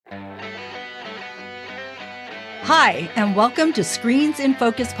Hi, and welcome to Screens in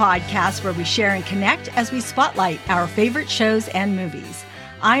Focus podcast, where we share and connect as we spotlight our favorite shows and movies.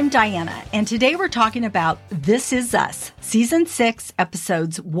 I'm Diana, and today we're talking about This Is Us, Season 6,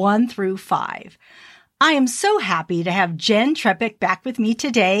 Episodes 1 through 5. I am so happy to have Jen Trepeck back with me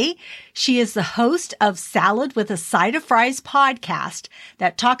today. She is the host of Salad with a Side of Fries podcast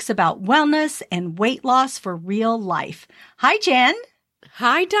that talks about wellness and weight loss for real life. Hi, Jen.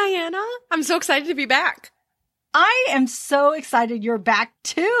 Hi, Diana. I'm so excited to be back. I am so excited you're back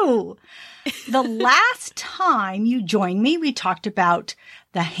too. The last time you joined me, we talked about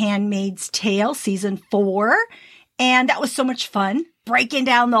The Handmaid's Tale Season 4, and that was so much fun, breaking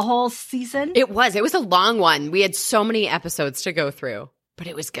down the whole season. It was a long one. We had so many episodes to go through, but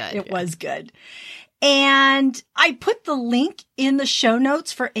it was good. It was good. And I put the link in the show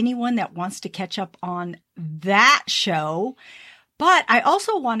notes for anyone that wants to catch up on that show. But I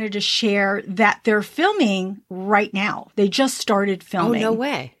also wanted to share that they're filming right now. They just started filming. Oh, no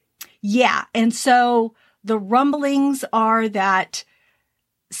way. Yeah. And so the rumblings are that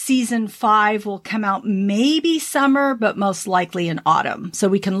Season 5 will come out maybe summer, but most likely in autumn. So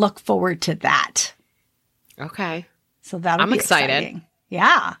we can look forward to that. Okay. So that'll be excited. Exciting.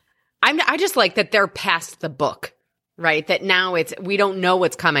 Yeah. I just like that they're past the book, right? That now we don't know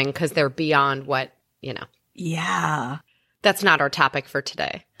what's coming because they're beyond what, Yeah. That's not our topic for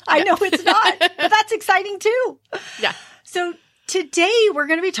today. I know it's not, but that's exciting too. Yeah. So today we're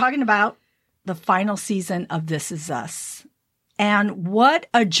going to be talking about the final season of This Is Us and what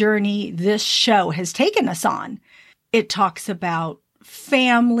a journey this show has taken us on. It talks about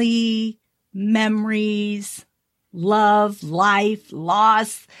family, memories, love, life,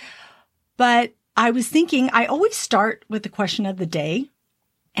 loss. But I was thinking, I always start with the question of the day.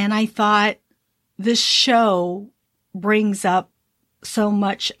 And I thought this show brings up so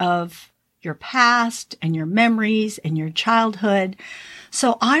much of your past and your memories and your childhood.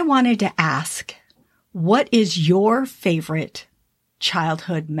 So I wanted to ask, what is your favorite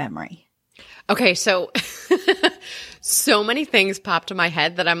childhood memory? Okay, so so many things popped to my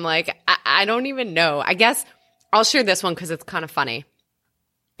head that I'm like, I don't even know. I guess I'll share this one because it's kind of funny.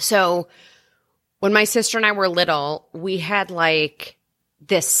 So when my sister and I were little, we had like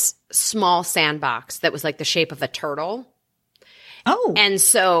this small sandbox that was like the shape of a turtle. Oh. And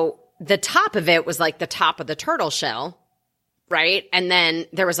so the top of it was like the top of the turtle shell, right? And then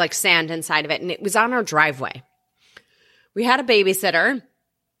there was like sand inside of it, and it was on our driveway. We had a babysitter,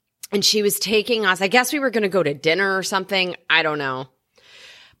 and she was taking us. I guess we were going to go to dinner or something. I don't know.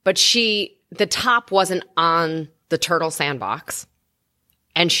 But the top wasn't on the turtle sandbox,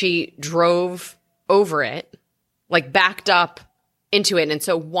 and she drove over it, like backed up into it. And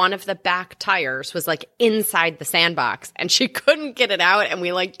so one of the back tires was like inside the sandbox, and she couldn't get it out, and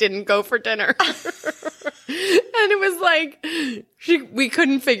we like didn't go for dinner. And it was like we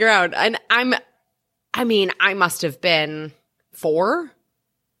couldn't figure out. And I must have been 4,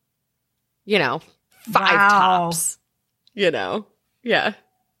 5 Wow. tops, Yeah.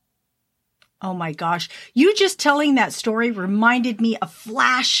 Oh my gosh. You just telling that story reminded me of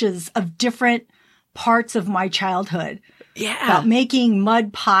flashes of different parts of my childhood. Yeah. About making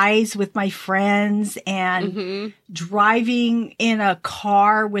mud pies with my friends and driving in a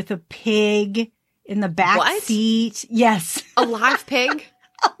car with a pig in the back seat. Yes. A live pig?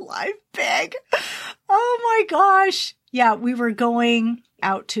 A live pig. Oh my gosh. Yeah, we were going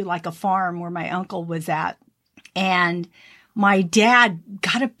out to like a farm where my uncle was at, and my dad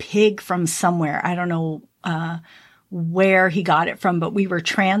got a pig from somewhere. I don't know where he got it from, but we were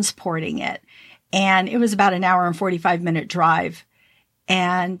transporting it. And it was about an hour and 45-minute drive.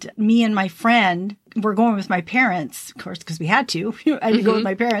 And me and my friend were going with my parents, of course, because we had to. I had to go with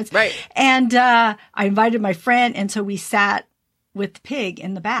my parents. Right. And I invited my friend. And so we sat with the pig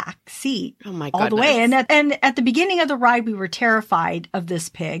in the back seat all the way. And at the beginning of the ride, we were terrified of this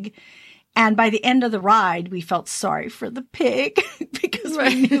pig. And by the end of the ride, we felt sorry for the pig because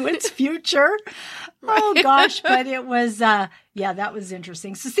we knew its future. Oh, gosh. But it was, that was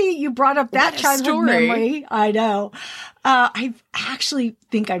interesting. So see, you brought up that childhood memory. I know. I actually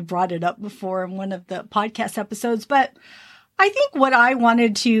think I brought it up before in one of the podcast episodes. But I think what I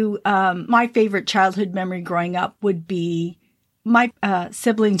wanted to, my favorite childhood memory growing up would be my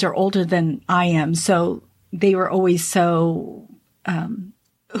siblings are older than I am. So they were always so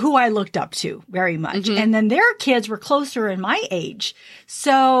who I looked up to very much. And then their kids were closer in my age.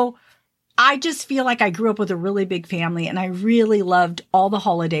 So I just feel like I grew up with a really big family, and I really loved all the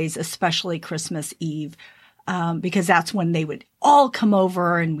holidays, especially Christmas Eve, because that's when they would all come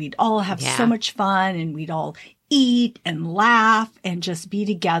over and we'd all have so much fun, and we'd all eat and laugh and just be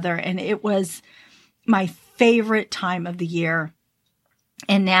together. And it was my favorite time of the year.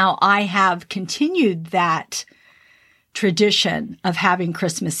 And now I have continued that tradition of having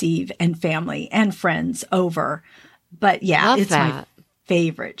Christmas Eve and family and friends over. But yeah, it's my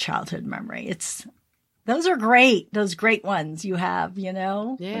favorite childhood memory. Those are great. Those great ones you have,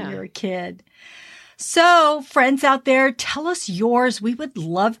 when you're a kid. So friends out there, tell us yours. We would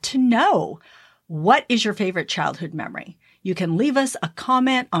love to know. What is your favorite childhood memory? You can leave us a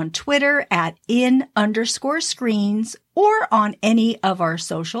comment on Twitter at @in_screens or on any of our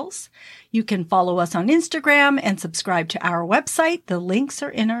socials. You can follow us on Instagram and subscribe to our website. The links are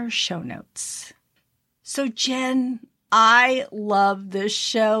in our show notes. So Jen, I love this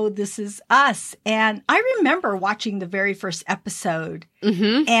show. This is us. And I remember watching the very first episode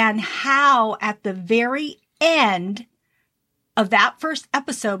and how at the very end of that first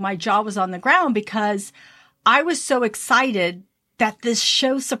episode, my jaw was on the ground because I was so excited that this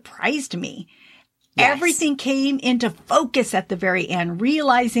show surprised me. Yes. Everything came into focus at the very end,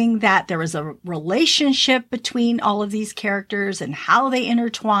 realizing that there was a relationship between all of these characters and how they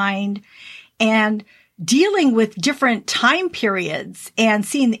intertwined, and dealing with different time periods and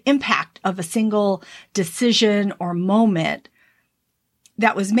seeing the impact of a single decision or moment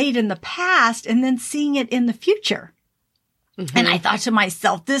that was made in the past and then seeing it in the future. And I thought to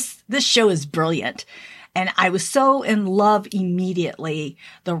myself, this show is brilliant. And I was so in love immediately.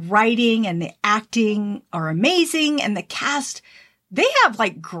 The writing and the acting are amazing. And the cast, they have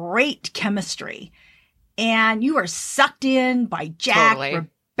like great chemistry. And you are sucked in by Jack,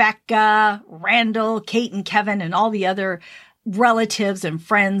 Rebecca, Randall, Kate and Kevin, and all the other relatives and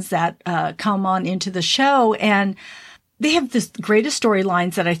friends that come on into the show. And they have this greatest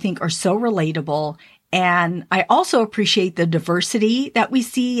storylines that I think are so relatable. And I also appreciate the diversity that we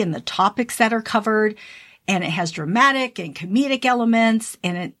see and the topics that are covered. And it has dramatic and comedic elements.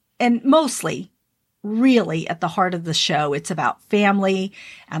 And mostly, really at the heart of the show, it's about family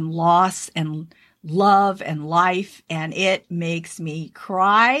and loss and love and life. And it makes me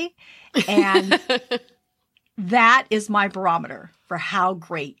cry. And that is my barometer for how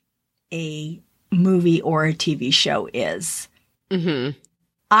great a movie or a TV show is.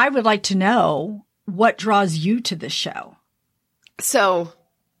 I would like to know, what draws you to this show? So,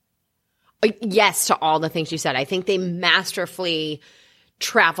 yes, to all the things you said. I think they masterfully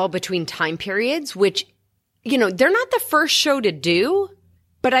travel between time periods, which, they're not the first show to do,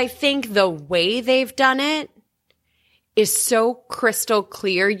 but I think the way they've done it is so crystal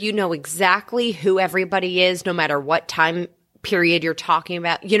clear. You know exactly who everybody is, no matter what time period you're talking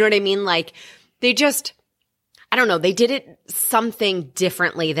about. You know what I mean? Like, they just, I don't know, they did it something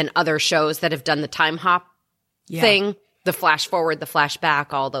differently than other shows that have done the time hop thing, the flash forward, the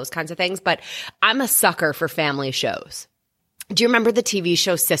flashback, all those kinds of things. But I'm a sucker for family shows. Do you remember the TV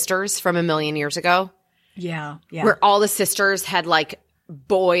show Sisters from a million years ago? Yeah. Where all the sisters had like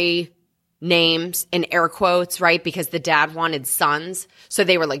boy names in air quotes, right? Because the dad wanted sons. So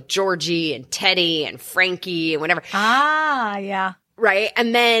they were like Georgie and Teddy and Frankie and whatever. Ah, yeah. Right.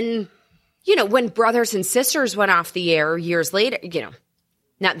 And then, when Brothers and Sisters went off the air years later,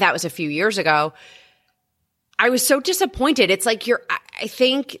 now that was a few years ago, I was so disappointed. It's like I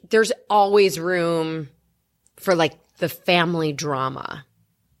think there's always room for like the family drama,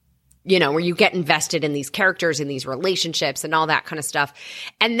 where you get invested in these characters and these relationships and all that kind of stuff.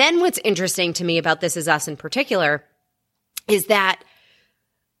 And then what's interesting to me about This Is Us in particular is that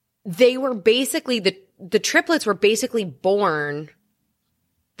they were basically, the triplets were basically born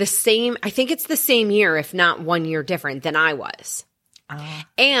the same, I think it's the same year, if not 1 year different than I was.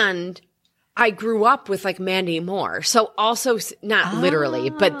 And I grew up with like Mandy Moore. So also not literally,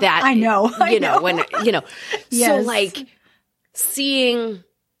 but that, I know. When, Yes. So like seeing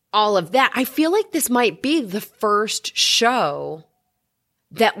all of that, I feel like this might be the first show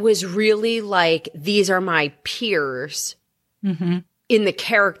that was really like, these are my peers in the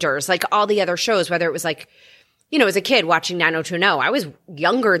characters, like all the other shows, whether it was like, as a kid watching 90210, I was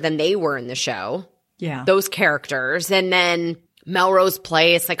younger than they were in the show. Yeah. Those characters. And then Melrose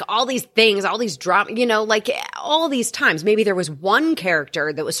Place, like all these things, all these drama, like all these times. Maybe there was one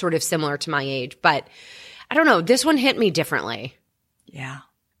character that was sort of similar to my age, but I don't know. This one hit me differently. Yeah.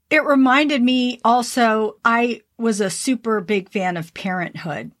 It reminded me also, I was a super big fan of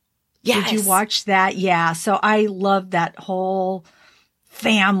Parenthood. Yes. Did you watch that? Yeah. So I love that whole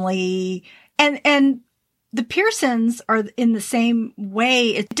family. And the Pearsons are in the same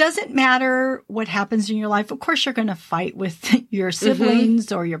way. It doesn't matter what happens in your life. Of course, you're going to fight with your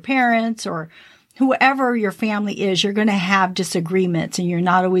siblings or your parents or whoever your family is. You're going to have disagreements and you're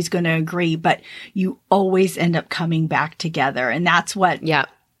not always going to agree, but you always end up coming back together. And that's what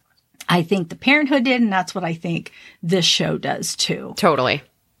I think The Parenthood did, and that's what I think this show does too. Totally.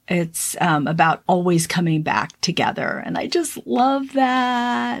 It's about always coming back together, and I just love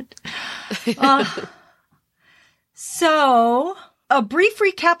that. So, a brief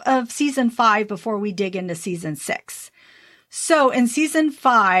recap of season 5 before we dig into season 6. So, in season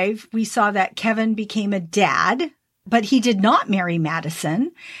 5, we saw that Kevin became a dad, but he did not marry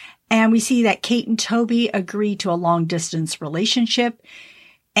Madison. And we see that Kate and Toby agree to a long-distance relationship,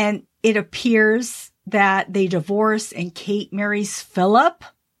 and it appears that they divorce and Kate marries Philip,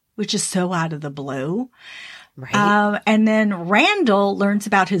 which is so out of the blue. Right. And then Randall learns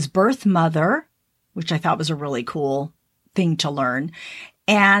about his birth mother, which I thought was a really cool thing to learn.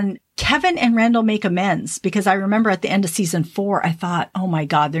 And Kevin and Randall make amends, because I remember at the end of season 4, I thought, oh my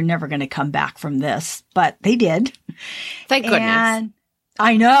God, they're never going to come back from this. But they did. Thank goodness. And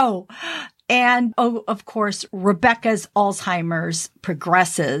I know. And of course, Rebecca's Alzheimer's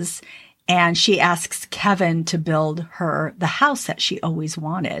progresses, and she asks Kevin to build her the house that she always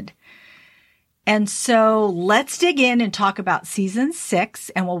wanted. And so let's dig in and talk about season 6,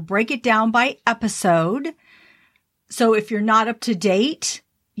 and we'll break it down by episode. So if you're not up to date,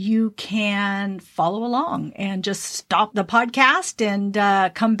 you can follow along and just stop the podcast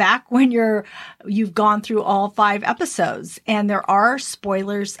and come back when you've gone through all 5 episodes. And there are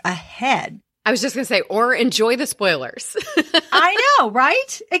spoilers ahead. I was just going to say, or enjoy the spoilers. I know,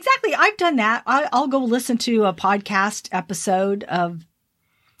 right? Exactly. I've done that. I'll go listen to a podcast episode of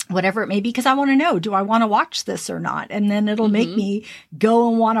whatever it may be, because I want to know, do I want to watch this or not? And then it'll make me go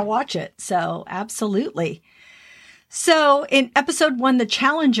and want to watch it. So absolutely. So in episode 1, The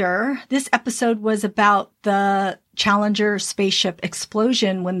Challenger, this episode was about the Challenger spaceship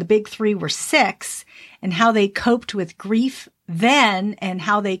explosion when the big 3 were 6, and how they coped with grief then and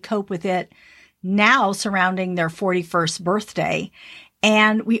how they cope with it now surrounding their 41st birthday.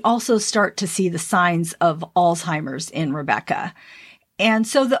 And we also start to see the signs of Alzheimer's in Rebecca. And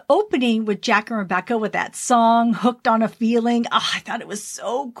so the opening with Jack and Rebecca with that song, Hooked on a Feeling, I thought it was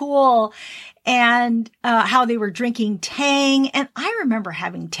so cool. And how they were drinking Tang. And I remember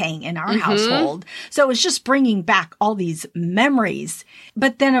having Tang in our household. So it was just bringing back all these memories.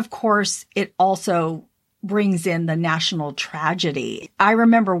 But then, of course, it also brings in the national tragedy. I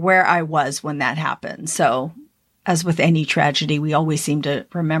remember where I was when that happened. So as with any tragedy, we always seem to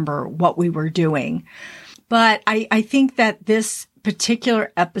remember what we were doing. But I think that this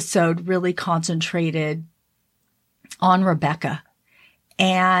particular episode really concentrated on Rebecca.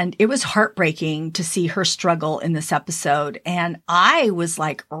 And it was heartbreaking to see her struggle in this episode. And I was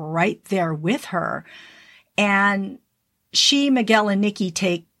like right there with her. And Miguel and Nikki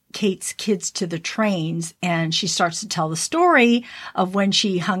take Kate's kids to the trains, and she starts to tell the story of when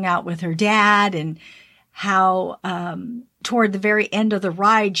she hung out with her dad and how toward the very end of the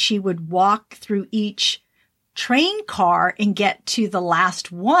ride, she would walk through each train car and get to the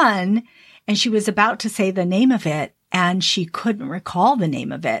last one. And she was about to say the name of it, and she couldn't recall the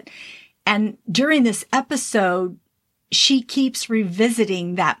name of it. And during this episode, she keeps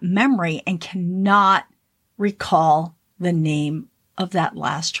revisiting that memory and cannot recall the name of that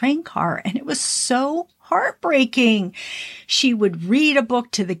last train car. And it was so heartbreaking. She would read a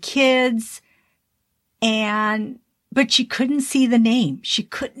book to the kids, but she couldn't see the name. She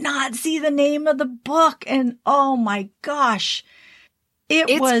could not see the name of the book. And oh my gosh,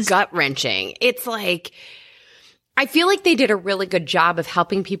 it was gut-wrenching. It's like, I feel like they did a really good job of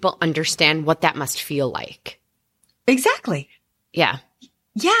helping people understand what that must feel like. Exactly. Yeah.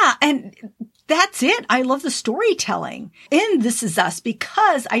 Yeah. And that's it. I love the storytelling in This Is Us,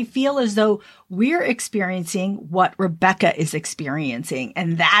 because I feel as though we're experiencing what Rebecca is experiencing.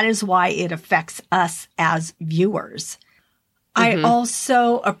 And that is why it affects us as viewers. I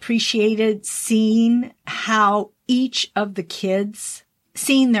also appreciated seeing how each of the kids,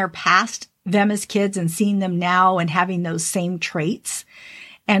 seeing their past, them as kids, and seeing them now and having those same traits.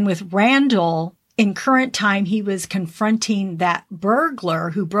 And with Randall, in current time, he was confronting that burglar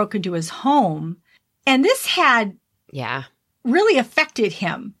who broke into his home. And this had really affected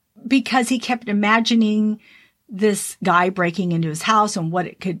him, because he kept imagining this guy breaking into his house and what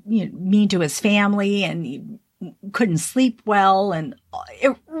it could mean to his family. And he couldn't sleep well. And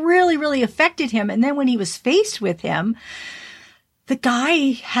it really, really affected him. And then when he was faced with him, the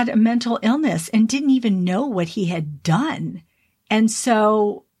guy had a mental illness and didn't even know what he had done. And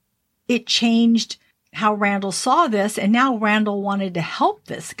so it changed how Randall saw this. And now Randall wanted to help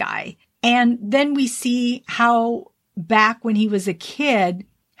this guy. And then we see how back when he was a kid,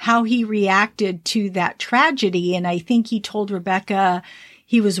 how he reacted to that tragedy. And I think he told Rebecca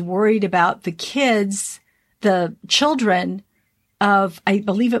he was worried about the kids, the children, of, I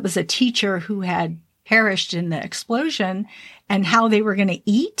believe it was a teacher who had perished in the explosion and how they were going to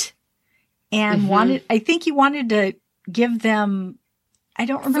eat and I think he wanted to give them, I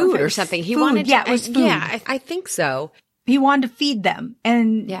don't remember. Food or something. He food. wanted to, yeah, it was food. Yeah, I think so. He wanted to feed them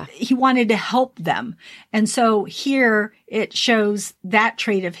and he wanted to help them. And so here it shows that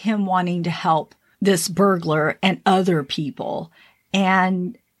trait of him wanting to help this burglar and other people.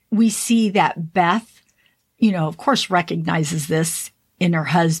 And we see that Beth, of course, recognizes this in her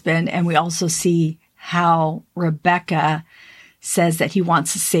husband. And we also see how Rebecca says that he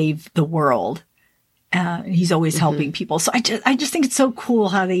wants to save the world. He's always helping people. So I just think it's so cool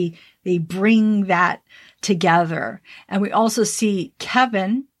how they bring that together. And we also see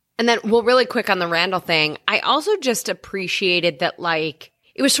Kevin. And then, really quick on the Randall thing, I also just appreciated that, like,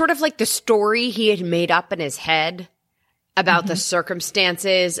 it was sort of like the story he had made up in his head about the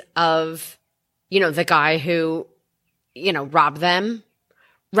circumstances of, the guy who, robbed them.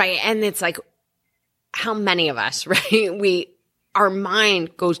 Right. And it's like, how many of us, right? Our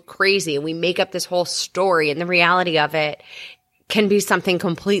mind goes crazy and we make up this whole story, and the reality of it can be something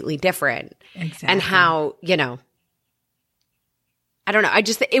completely different. Exactly. And how, I don't know.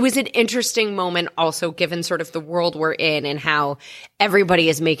 It was an interesting moment also, given sort of the world we're in and how everybody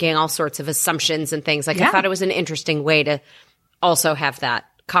is making all sorts of assumptions and things. Like, I thought it was an interesting way to also have that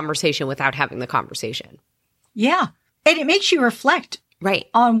conversation without having the conversation. Yeah. And it makes you reflect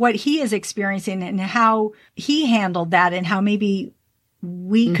on what he is experiencing and how he handled that and how maybe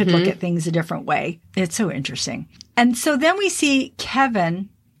we could look at things a different way. It's so interesting. And so then we see Kevin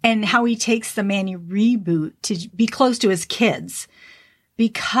and how he takes the Manny reboot to be close to his kids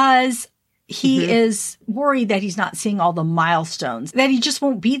because he is worried that he's not seeing all the milestones, that he just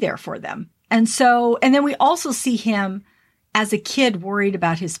won't be there for them. And then we also see him as a kid worried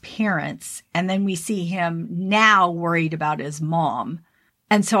about his parents. And then we see him now worried about his mom.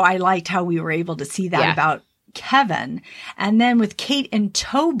 And so I liked how we were able to see that about Kevin. And then with Kate and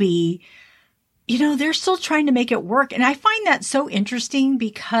Toby, they're still trying to make it work. And I find that so interesting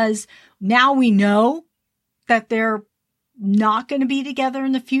because now we know that they're not going to be together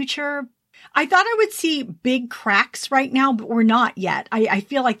in the future. I thought I would see big cracks right now, but we're not yet. I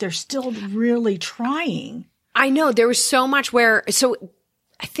feel like they're still really trying. I know. There was so much so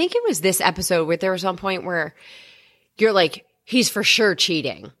I think it was this episode where there was one point where you're like, he's for sure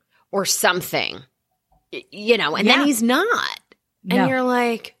cheating or something, and then he's not. And you're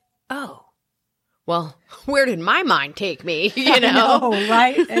like, oh, well, where did my mind take me? I know,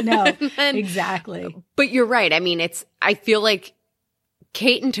 right? I know. Exactly. But you're right. I mean, I feel like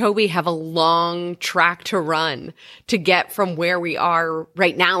Kate and Toby have a long track to run to get from where we are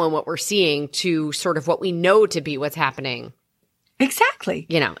right now and what we're seeing to sort of what we know to be what's happening. Exactly.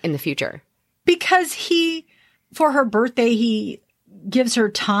 In the future. Because for her birthday, he gives her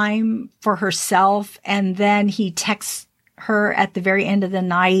time for herself, and then he texts her at the very end of the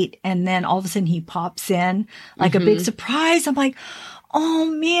night, and then all of a sudden he pops in like a big surprise. I'm like, oh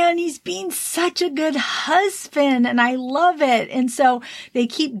man, he's being such a good husband, and I love it. And so they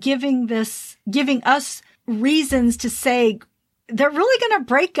keep giving us reasons to say they're really going to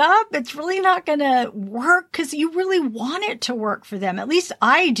break up. It's really not going to work because you really want it to work for them. At least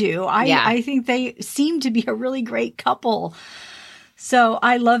I do. I think they seem to be a really great couple. So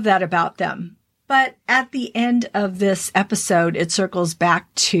I love that about them. But at the end of this episode, it circles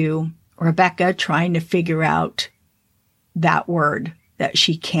back to Rebecca trying to figure out that word that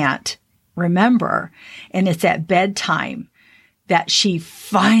she can't remember. And it's at bedtime that she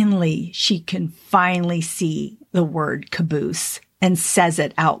can finally see the word caboose and says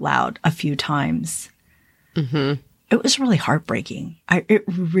it out loud a few times. It was really heartbreaking. It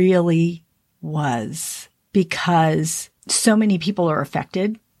really was, because so many people are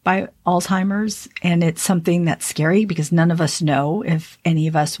affected by Alzheimer's, and it's something that's scary because none of us know if any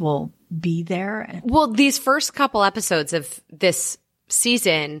of us will be there. Well, these first couple episodes of this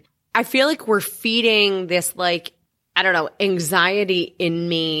season, I feel like we're feeding this, like, I don't know, anxiety in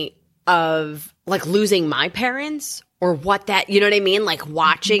me of like losing my parents or what that, you know what I mean? Like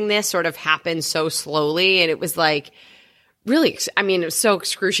watching this sort of happen so slowly. And it was like really, it was so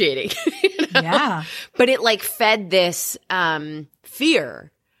excruciating. Yeah. But it like fed this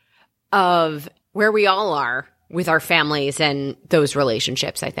fear of where we all are with our families and those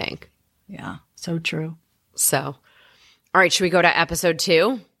relationships, I think. Yeah, so true. So, all right, should we go to episode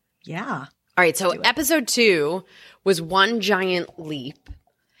 2? Yeah. All right, so episode 2 was One Giant Leap.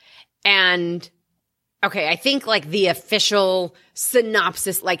 And, okay, I think like the official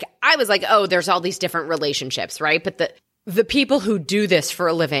synopsis, like I was like, oh, there's all these different relationships, right? But the people who do this for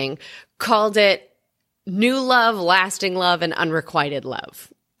a living called it new love, lasting love, and unrequited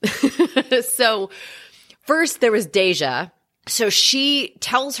love. So first there was Deja. So she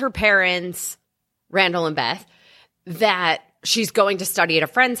tells her parents, Randall and Beth, that she's going to study at a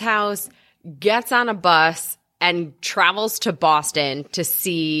friend's house, gets on a bus, and travels to Boston to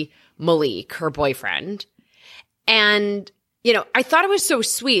see Malik, her boyfriend. And, you know, I thought it was so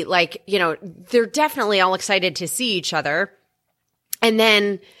sweet. Like, you know, they're definitely all excited to see each other. And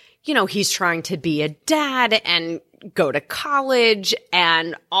then, you know, he's trying to be a dad and go to college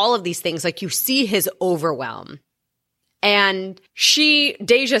and all of these things. Like, you see his overwhelm. And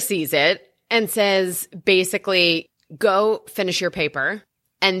Deja sees it and says, basically, go finish your paper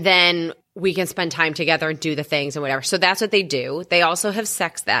and then we can spend time together and do the things and whatever. So that's what they do. They also have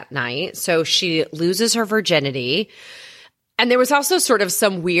sex that night. So she loses her virginity. And there was also sort of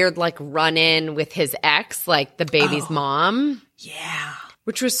some weird like run-in with his ex, like the baby's mom. Yeah.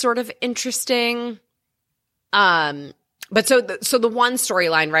 Which was sort of interesting. But so the one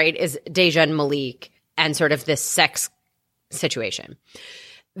storyline, right, is Deja and Malik and sort of this sex situation.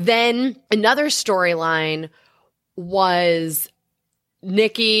 Then another storyline was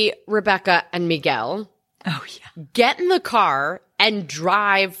Nikki, Rebecca, and Miguel get in the car and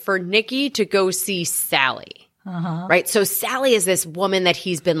drive for Nikki to go see Sally. Right? So Sally is this woman that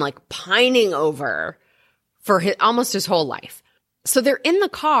he's been like pining over for almost his whole life. So they're in the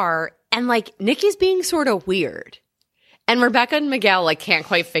car and like Nikki's being sort of weird. And Rebecca and Miguel like can't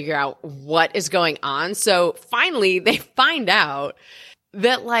quite figure out what is going on. So finally they find out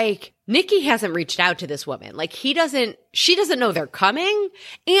that like Nikki hasn't reached out to this woman. Like she doesn't know they're coming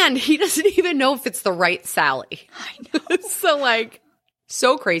and he doesn't even know if it's the right Sally. I know. So like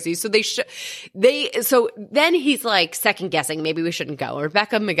so crazy. So so then he's like second guessing, maybe we shouldn't go.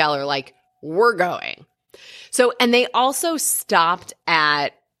 Rebecca and Miguel are like, we're going. So, and they also stopped at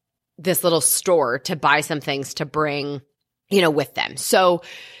this little store to buy some things to bring, you know, with them. So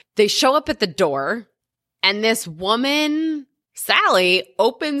they show up at the door and this woman, Sally,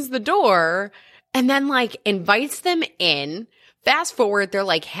 opens the door and then like invites them in. Fast forward, they're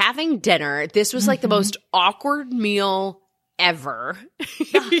like having dinner. This was like the most awkward meal ever.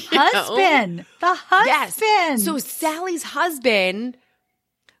 The husband. Yes. So Sally's husband,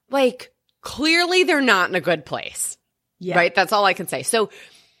 like clearly they're not in a good place. Yeah. Right? That's all I can say. So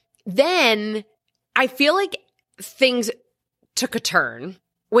then I feel like things took a turn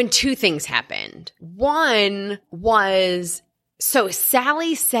when two things happened. One was, so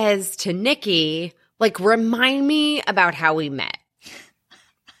Sally says to Nikki, like, remind me about how we met.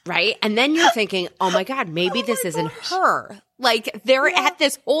 Right? And then you're thinking, oh my God, maybe this isn't her. Like they're at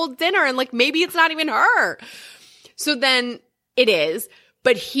this whole dinner and like maybe it's not even her. So then it is.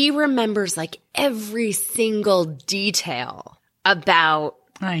 But he remembers like every single detail about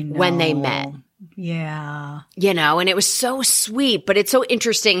when they met. Yeah. You know, and it was so sweet, but it's so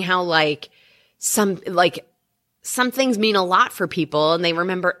interesting how like some things mean a lot for people and they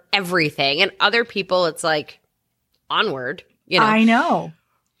remember everything. And other people, it's like onward, you know. I know.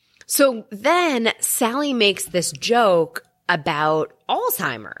 So then Sally makes this joke about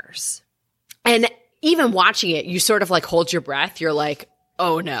Alzheimer's. And even watching it, you sort of like hold your breath. You're like,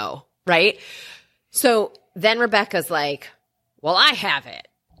 oh no, right? So then Rebecca's like, well, I have it.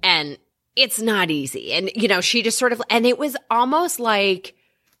 And it's not easy. And, you know, she just sort of, and it was almost like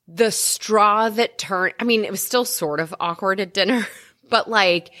the straw that turned, I mean, it was still sort of awkward at dinner, but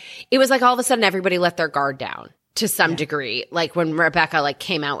like, it was like all of a sudden everybody let their guard down to some degree, like when Rebecca like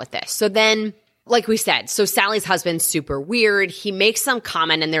came out with this. So then, like we said, so Sally's husband's super weird. He makes some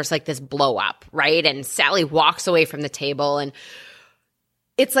comment and there's like this blow up, right? And Sally walks away from the table and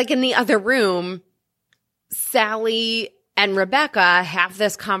it's like in the other room, Sally and Rebecca have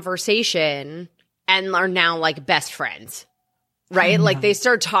this conversation and are now like best friends, right? Like they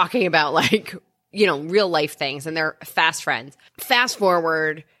start talking about like, you know, real life things and they're fast friends. Fast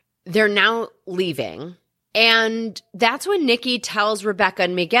forward, they're now leaving. And that's when Nikki tells Rebecca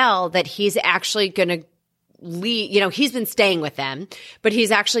and Miguel that he's actually going to leave. You know, he's been staying with them, but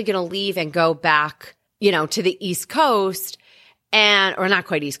he's actually going to leave and go back, you know, to the East Coast or not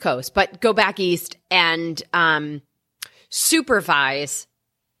quite East Coast, but go back east and supervise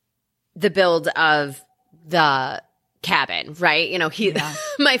the build of the cabin, right? You know,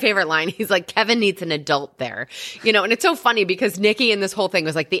 my favorite line, he's like, Kevin needs an adult there, you know, and it's so funny because Nikki in this whole thing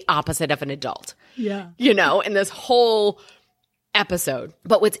was like the opposite of an adult, you know, in this whole episode.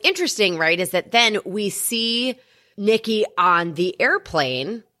 But what's interesting, right, is that then we see Nikki on the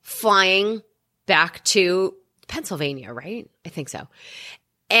airplane flying back to Pennsylvania, right? I think so.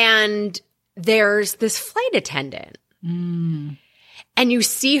 And there's this flight attendant. And you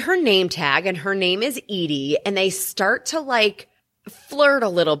see her name tag, and her name is Edie, and they start to like flirt a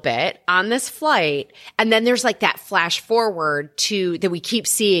little bit on this flight. And then there's like that flash forward to that we keep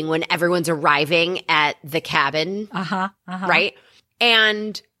seeing when everyone's arriving at the cabin. Right?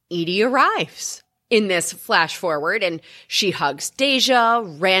 And Edie arrives in this flash forward, and she hugs Deja.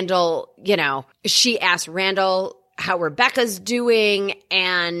 Randall, you know, she asks Randall how Rebecca's doing.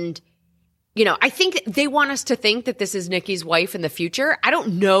 And, you know, I think they want us to think that this is Nikki's wife in the future. I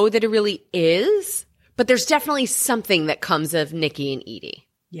don't know that it really is, but there's definitely something that comes of Nikki and Edie.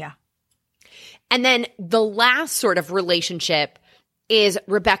 Yeah. And then the last sort of relationship is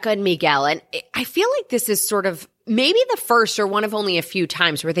Rebecca and Miguel. And I feel like this is sort of maybe the first or one of only a few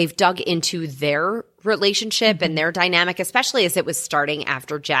times where they've dug into their relationship and their dynamic, especially as it was starting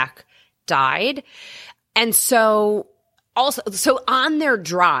after Jack died. And so on their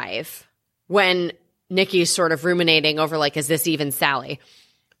drive, when Nikki's sort of ruminating over like, is this even Sally?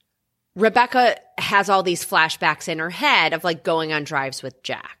 Rebecca has all these flashbacks in her head of like going on drives with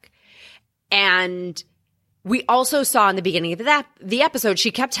Jack. And we also saw in the beginning of the episode,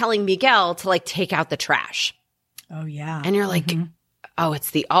 she kept telling Miguel to like take out the trash. Oh, yeah. And you're like, oh,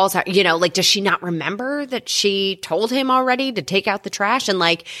 it's the Alzheimer's. You know, like, does she not remember that she told him already to take out the trash? And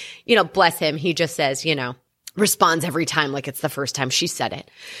like, you know, bless him. He just says, you know, responds every time like it's the first time she said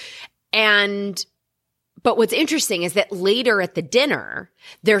it. But what's interesting is that later at the dinner,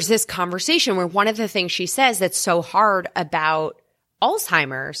 there's this conversation where one of the things she says that's so hard about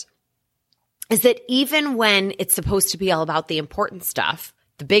Alzheimer's is that even when it's supposed to be all about the important stuff,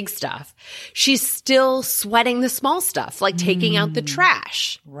 the big stuff, she's still sweating the small stuff, like taking out the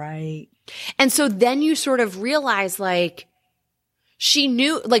trash. Right. And so then you sort of realize, like, she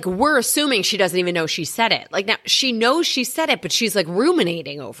knew, like, we're assuming she doesn't even know she said it. Like, now she knows she said it, but she's like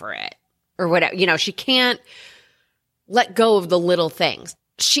ruminating over it or whatever. You know, she can't let go of the little things.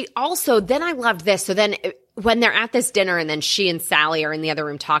 She also, then I loved this. So then when they're at this dinner and then she and Sally are in the other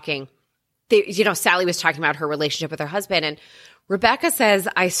room talking, you know, Sally was talking about her relationship with her husband, and Rebecca says,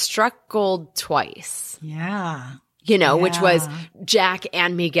 I struck gold twice. Yeah. You know, which was Jack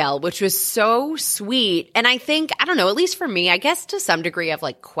and Miguel, which was so sweet. And I think, I don't know, at least for me, I guess to some degree I've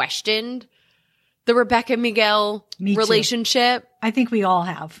like questioned the Rebecca Miguel relationship. I think we all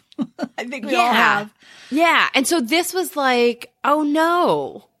have. I think we all have. Yeah. And so this was like, oh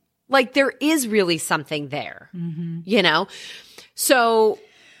no, like there is really something there, you know? So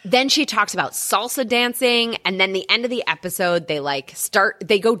then she talks about salsa dancing, and then the end of the episode,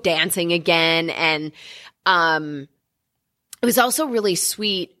 they go dancing again. And it was also really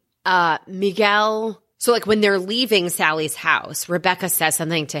sweet. Miguel, so like when they're leaving Sally's house, Rebecca says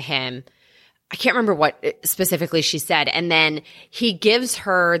something to him. I can't remember what specifically she said. And then he gives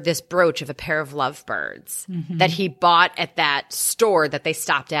her this brooch of a pair of lovebirds that he bought at that store that they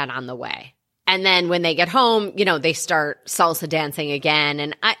stopped at on the way. And then when they get home, you know, they start salsa dancing again.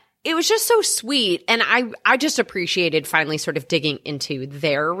 And it was just so sweet. And I just appreciated finally sort of digging into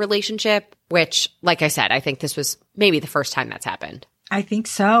their relationship, which, like I said, I think this was maybe the first time that's happened. I think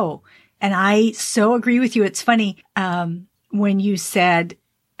so. And I so agree with you. It's funny when you said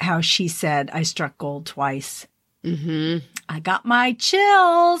how she said, I struck gold twice. I got my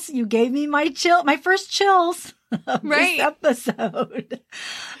chills. You gave me my first chills of this episode.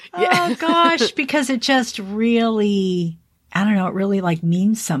 Oh, gosh, because it just really, I don't know, it really like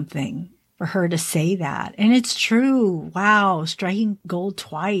means something for her to say that. And it's true. Wow. Striking gold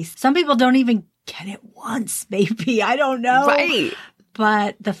twice. Some people don't even get it once, maybe. I don't know. Right.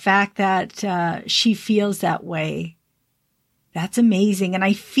 But the fact that she feels that way, that's amazing. And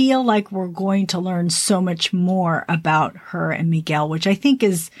I feel like we're going to learn so much more about her and Miguel, which I think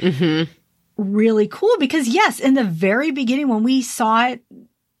is really cool because, yes, in the very beginning when we saw it,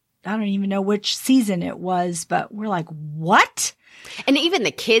 I don't even know which season it was, but we're like, what? And even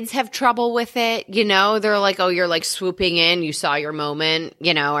the kids have trouble with it. You know, they're like, oh, you're like swooping in. You saw your moment.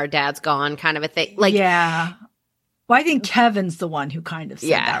 You know, our dad's gone kind of a thing. Like, yeah. Well, I think Kevin's the one who kind of said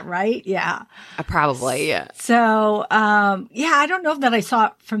that, right? Yeah. Probably, yeah. So, I don't know that I saw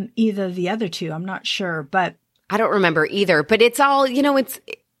it from either of the other two. I'm not sure, but. I don't remember either. But it's all, you know,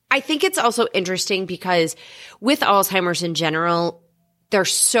 I think it's also interesting because with Alzheimer's in general,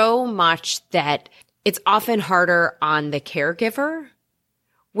 there's so much that it's often harder on the caregiver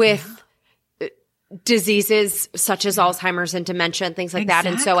with diseases such as Alzheimer's and dementia and things like that.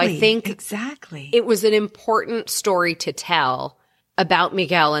 And so I think it was an important story to tell about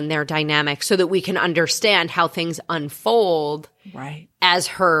Miguel and their dynamic so that we can understand how things unfold as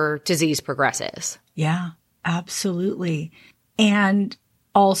her disease progresses. Yeah, absolutely. And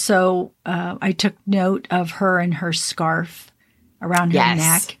also, I took note of her and her scarf around her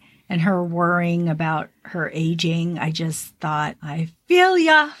neck and her worrying about her aging. I just thought, I feel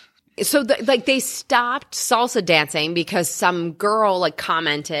ya. So they stopped salsa dancing because some girl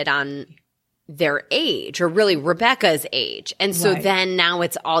commented on their age, or really Rebecca's age. And so then now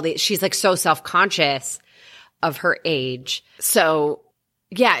it's she's so self-conscious of her age. So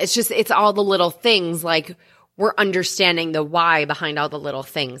yeah, it's all the little things, we're understanding the why behind all the little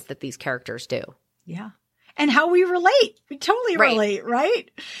things that these characters do. Yeah. And how we relate. We totally relate, right?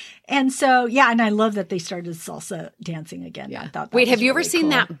 And so, yeah, and I love that they started salsa dancing again. Yeah. I thought Wait, have you ever seen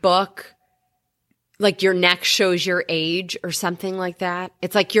that book? Your neck shows your age or something like that?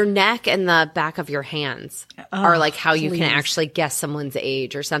 It's your neck and the back of your hands are how you can actually guess someone's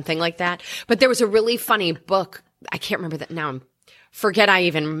age or something like that. But there was a really funny book. I can't remember that now. Forget I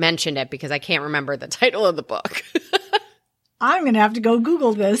even mentioned it because I can't remember the title of the book. I'm going to have to go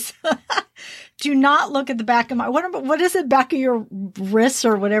Google this. Do not look at the back of what is it? Back of your wrists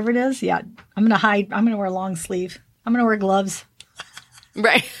or whatever it is? Yeah. I'm going to hide. I'm going to wear a long sleeve. I'm going to wear gloves.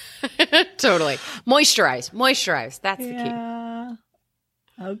 Right. Totally. Moisturize. That's the key.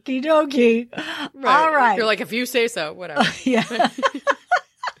 Okie dokie. Right. All right. You're if you say so, whatever. Yeah.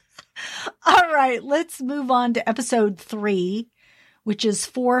 All right. Let's move on to episode 3, which is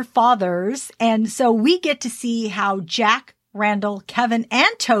Four Fathers. And so we get to see how Jack, Randall, Kevin,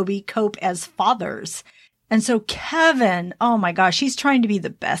 and Toby cope as fathers. And so Kevin, oh my gosh, he's trying to be the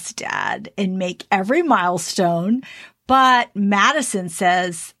best dad and make every milestone. But Madison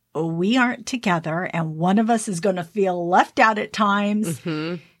says, we aren't together and one of us is going to feel left out at times.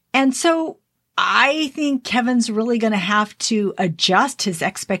 Mm-hmm. And so I think Kevin's really going to have to adjust his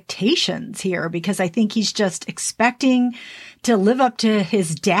expectations here, because I think he's just expecting to live up to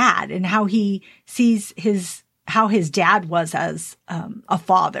his dad and how he sees how his dad was as a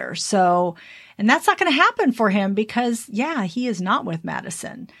father. So, and that's not going to happen for him because, he is not with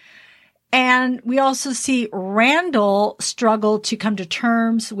Madison. And we also see Randall struggle to come to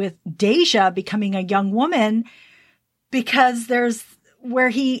terms with Deja becoming a young woman, because there's where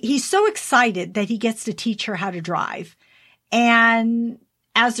he's so excited that he gets to teach her how to drive. And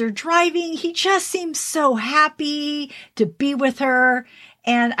as they're driving, he just seems so happy to be with her.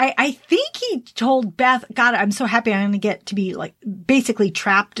 And I think he told Beth, God, I'm so happy I'm going to get to be basically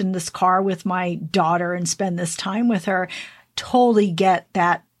trapped in this car with my daughter and spend this time with her. Totally get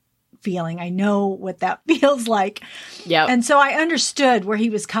that feeling. I know what that feels like. Yeah. And so I understood where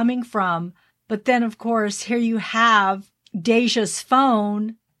he was coming from. But then, of course, here you have Deja's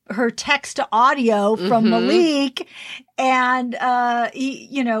phone, her text to audio from Malik, and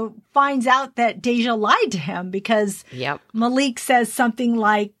he, finds out that Deja lied to him because Malik says something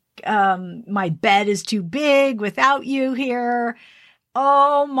like, my bed is too big without you here.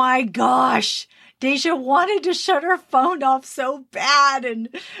 Oh my gosh. Deja wanted to shut her phone off so bad, and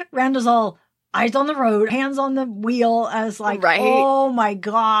Randall's all eyes on the road, hands on the wheel. I was like, oh my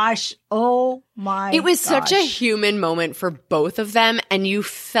gosh. Oh my It was such a human moment for both of them. And you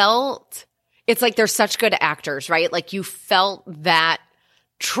felt, it's they're such good actors, right? You felt that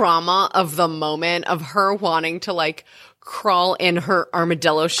trauma of the moment of her wanting to crawl in her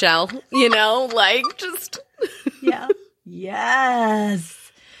armadillo shell, just. Yeah.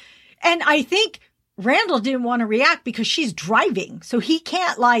 Yes. And I think Randall didn't want to react because she's driving. So he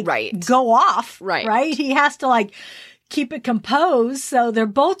can't go off. Right. He has to keep it composed. So they're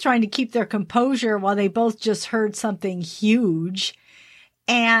both trying to keep their composure while they both just heard something huge.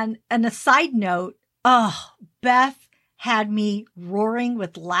 And a side note, Beth had me roaring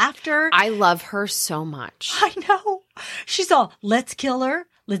with laughter. I love her so much. I know. She's all, let's kill her.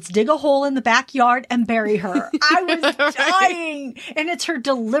 Let's dig a hole in the backyard and bury her. I was dying. And it's her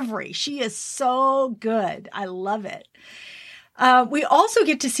delivery. She is so good. I love it. We also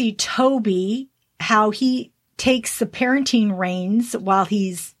get to see Toby, how he takes the parenting reins while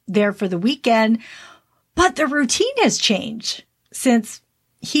he's there for the weekend. But the routine has changed since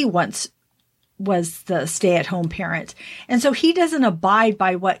he once was the stay-at-home parent. And so he doesn't abide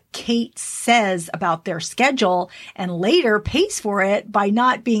by what Kate says about their schedule, and later pays for it by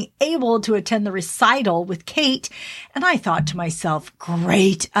not being able to attend the recital with Kate. And I thought to myself,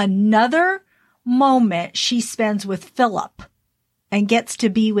 great, another moment she spends with Philip and gets to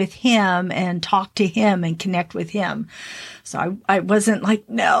be with him and talk to him and connect with him. So I wasn't like,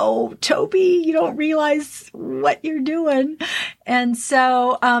 no, Toby, you don't realize what you're doing. And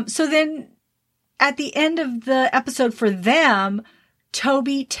so, so then at the end of the episode for them,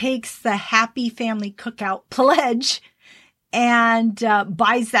 Toby takes the Happy Family Cookout pledge and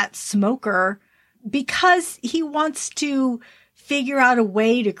buys that smoker because he wants to figure out a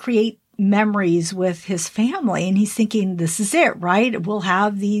way to create memories with his family. And he's thinking, this is it, right? We'll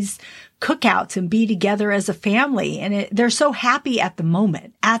have these cookouts and be together as a family. And they're so happy at the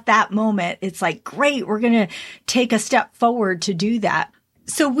moment. At that moment, it's like, great, we're going to take a step forward to do that.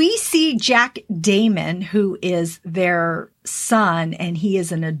 So we see Jack Damon, who is their son, and he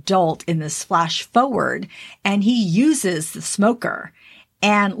is an adult in this flash forward, and he uses the smoker.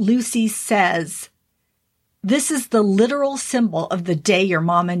 And Lucy says, this is the literal symbol of the day your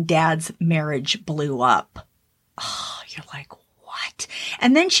mom and dad's marriage blew up. Oh, you're like, what?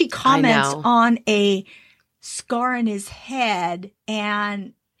 And then she comments on a scar on his head,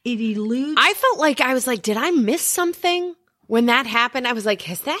 and it eludes. I felt like, I was like, did I miss something? When that happened, I was like,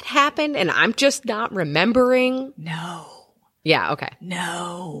 has that happened? And I'm just not remembering. No. Yeah, okay.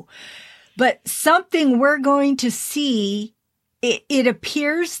 No. But something we're going to see, it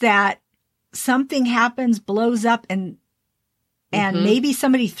appears that something happens, blows up, and maybe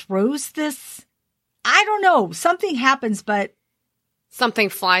somebody throws this. I don't know. Something happens, but something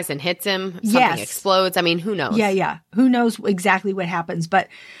flies and hits him. Something explodes. I mean, who knows? Yeah. Who knows exactly what happens? But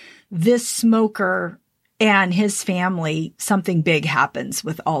this smoker and his family, something big happens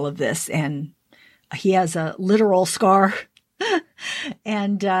with all of this. And he has a literal scar.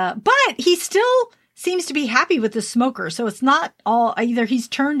 And, but he still seems to be happy with the smoker. So it's not all, either he's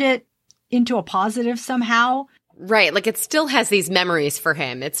turned it into a positive somehow. Right. Like it still has these memories for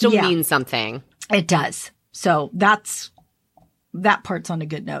him. It still means something. It does. So that part's on a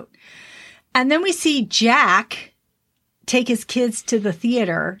good note. And then we see Jack take his kids to the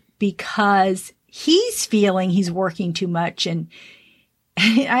theater because he's feeling he's working too much. And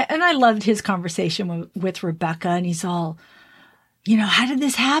I loved his conversation with Rebecca, and he's all, how did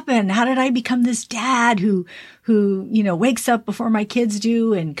this happen? How did I become this dad who, wakes up before my kids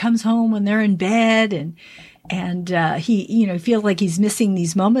do and comes home when they're in bed? And he, feels like he's missing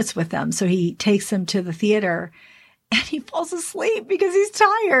these moments with them. So he takes them to the theater. And he falls asleep because he's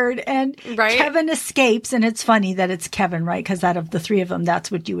tired. And Kevin escapes. And it's funny that it's Kevin, right? Because out of the three of them,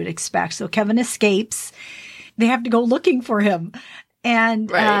 that's what you would expect. So Kevin escapes. They have to go looking for him. And,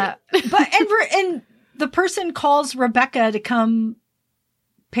 and the person calls Rebecca to come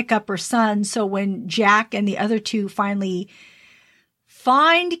pick up her son. So when Jack and the other two finally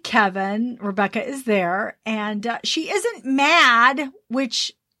find Kevin, Rebecca is there. And she isn't mad,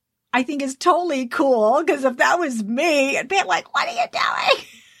 which I think is totally cool, because if that was me, I'd be like, what are you doing?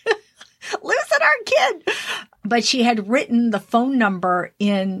 Losing our kid. But she had written the phone number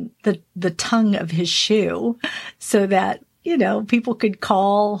in the tongue of his shoe so that, people could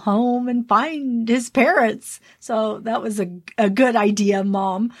call home and find his parents. So that was a good idea,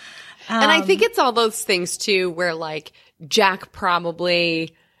 Mom. And I think it's all those things too, where like Jack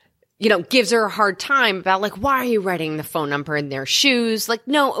probably, gives her a hard time about like, why are you writing the phone number in their shoes? Like,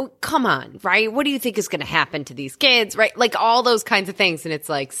 no, come on, right? What do you think is going to happen to these kids, right? Like all those kinds of things. And it's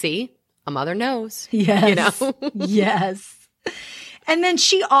like, see, a mother knows. Yes. Yes. And then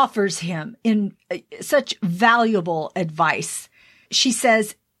she offers him in such valuable advice. She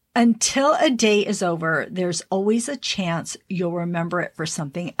says, until a day is over, there's always a chance you'll remember it for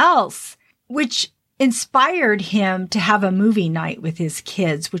something else, which inspired him to have a movie night with his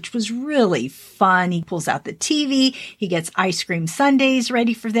kids, which was really fun. He pulls out the TV. He gets ice cream sundaes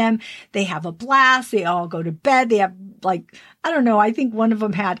ready for them. They have a blast. They all go to bed. They have I think one of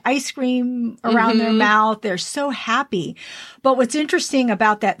them had ice cream around their mouth. They're so happy. But what's interesting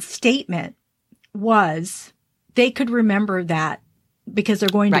about that statement was they could remember that because they're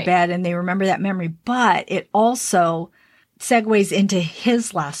going to bed and they remember that memory. But it also segues into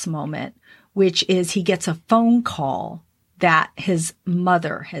his last moment, which is he gets a phone call that his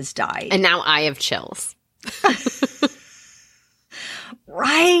mother has died. And now I have chills.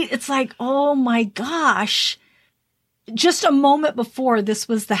 Right? It's like, oh my gosh. Just a moment before, this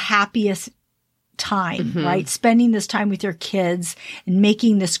was the happiest time, right? Spending this time with your kids and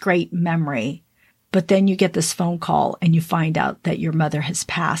making this great memory. But then you get this phone call and you find out that your mother has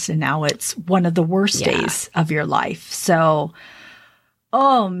passed, and now it's one of the worst days of your life. So,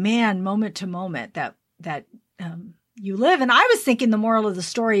 oh man, moment to moment that you live. And I was thinking the moral of the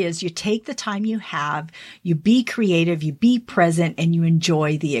story is you take the time you have, you be creative, you be present, and you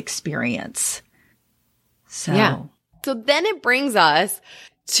enjoy the experience. So then it brings us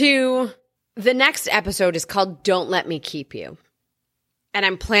to the next episode is called Don't Let Me Keep You. And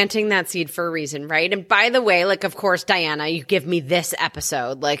I'm planting that seed for a reason, right? And by the way, like, of course, Diana, you give me this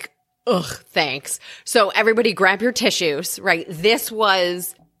episode, like, ugh, thanks. So everybody grab your tissues, right? This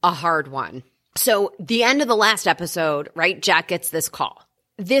was a hard one. So the end of the last episode, right? Jack gets this call.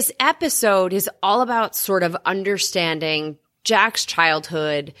 This episode is all about sort of understanding Jack's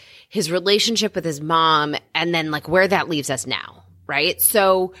childhood, his relationship with his mom, and then like where that leaves us now, right?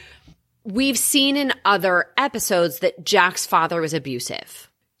 So we've seen in other episodes that Jack's father was abusive.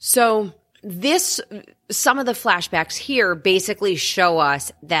 So some of the flashbacks here basically show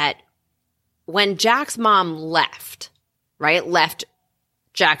us that when Jack's mom left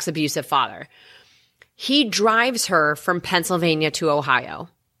Jack's abusive father, he drives her from Pennsylvania to Ohio,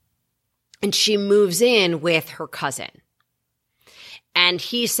 and she moves in with her cousin. And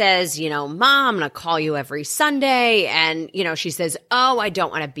he says, Mom, I'm going to call you every Sunday. And, she says, oh, I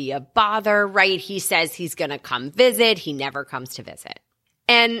don't want to be a bother, right? He says he's going to come visit. He never comes to visit.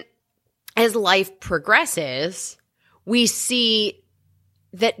 And as life progresses, we see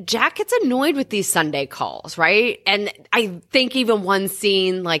that Jack gets annoyed with these Sunday calls, right? And I think even one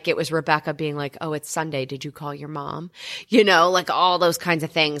scene, like it was Rebecca being like, oh, it's Sunday. Did you call your mom? Like all those kinds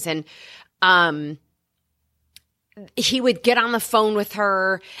of things. And, he would get on the phone with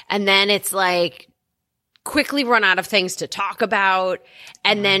her, and then it's like quickly run out of things to talk about.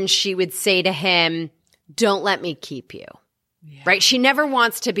 And then she would say to him, don't let me keep you, right? She never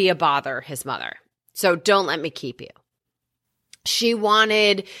wants to be a bother, his mother. So don't let me keep you. She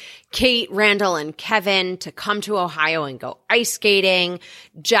wanted Kate, Randall, and Kevin to come to Ohio and go ice skating.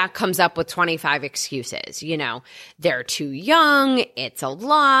 Jack comes up with 25 excuses. They're too young. It's a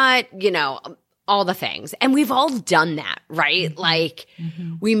lot, all the things. And we've all done that, right? Mm-hmm. Like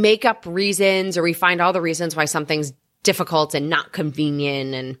we make up reasons, or we find all the reasons why something's difficult and not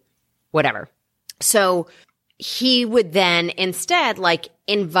convenient and whatever. So he would then instead like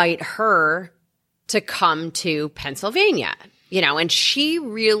invite her to come to Pennsylvania, and she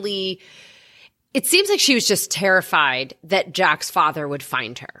really, it seems like she was just terrified that Jack's father would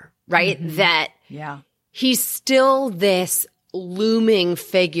find her, right? Mm-hmm. That he's still this looming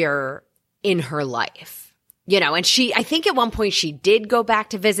figure in her life, and I think at one point she did go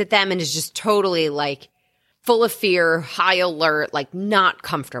back to visit them and is just totally like full of fear, high alert, like not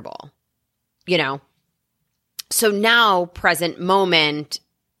comfortable, So now present moment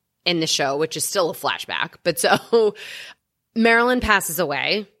in the show, which is still a flashback, but so Marilyn passes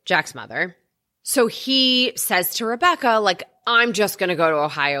away, Jack's mother. So he says to Rebecca, like, I'm just going to go to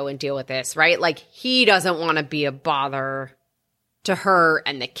Ohio and deal with this, right? Like he doesn't want to be a bother to her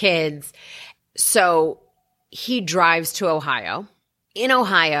and the kids. So he drives to Ohio. In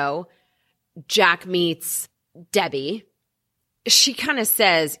Ohio, Jack meets Debbie. She kind of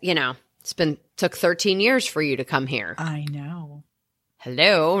says, took 13 years for you to come here. I know.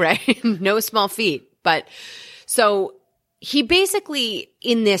 Hello, right? No small feat. But so he basically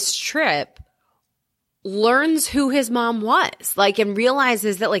in this trip learns who his mom was, like, and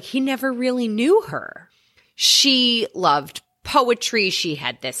realizes that like he never really knew her. She loved poetry. She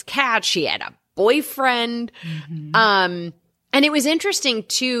had this cat. She had a boyfriend. Mm-hmm. And it was interesting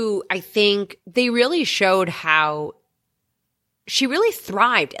too. I think they really showed how she really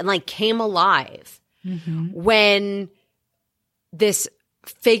thrived and like came alive when this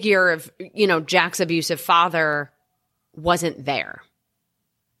figure of, Jack's abusive father wasn't there.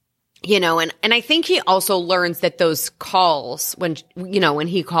 And I think he also learns that those calls when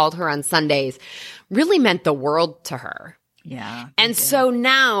he called her on Sundays really meant the world to her. Yeah. And so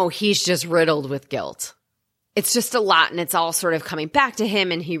now he's just riddled with guilt. It's just a lot, and it's all sort of coming back to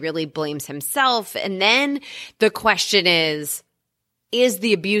him, and he really blames himself. And then the question is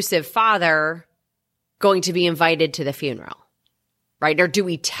the abusive father going to be invited to the funeral, right? Or do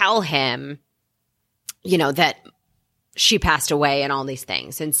we tell him, that she passed away and all these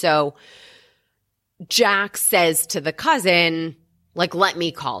things? And so Jack says to the cousin, like, let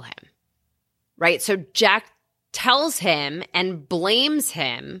me call him, right? So Jack tells him and blames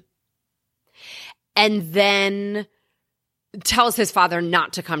him and then tells his father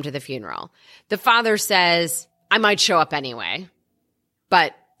not to come to the funeral. The father says, I might show up anyway,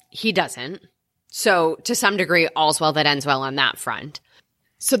 but he doesn't. So to some degree, all's well that ends well on that front.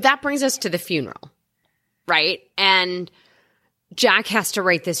 So that brings us to the funeral, right? And Jack has to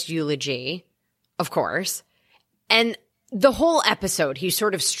write this eulogy, of course. And the whole episode, he's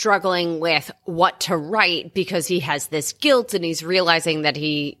sort of struggling with what to write because he has this guilt and he's realizing that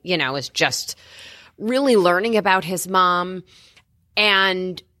he, is just really learning about his mom.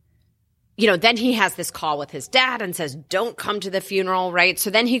 And, then he has this call with his dad and says, don't come to the funeral, right? So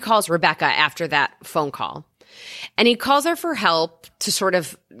then he calls Rebecca after that phone call. And he calls her for help to sort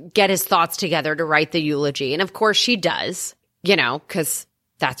of get his thoughts together to write the eulogy. And of course she does, because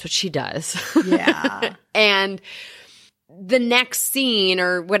that's what she does. Yeah. And the next scene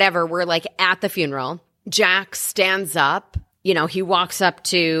or whatever, we're like at the funeral. Jack stands up, he walks up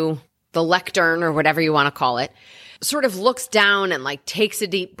to the lectern or whatever you want to call it. sort of looks down and like takes a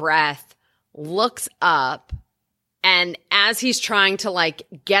deep breath, looks up, and as he's trying to like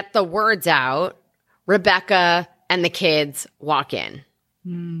get the words out, Rebecca and the kids walk in.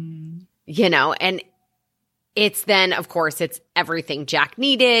 You know, and it's then, of course, it's everything Jack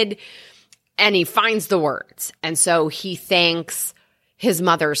needed, and he finds the words. And so he thanks his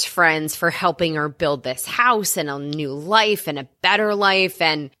mother's friends for helping her build this house and a new life and a better life.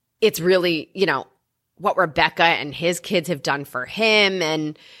 And it's really, you know, what Rebecca and his kids have done for him.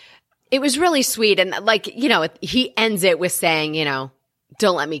 And it was really sweet. And like, you know, he ends it with saying, you know,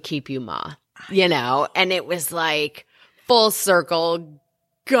 don't let me keep you, Ma, you know, and it was like full circle,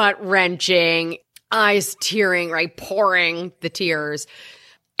 gut wrenching, eyes tearing, right? Pouring the tears.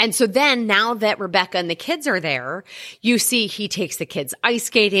 And so then now that Rebecca and the kids are there, you see he takes the kids ice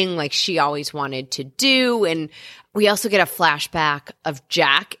skating like she always wanted to do. And we also get a flashback of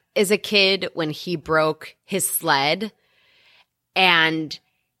Jack as a kid when he broke his sled, and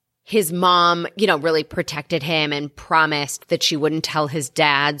his mom, you know, really protected him and promised that she wouldn't tell his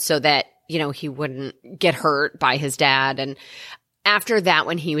dad so that, you know, he wouldn't get hurt by his dad. And after that,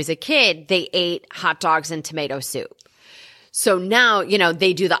 when he was a kid, they ate hot dogs and tomato soup. So now, you know,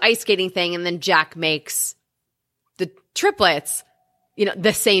 they do the ice skating thing, and then Jack makes the triplets, you know,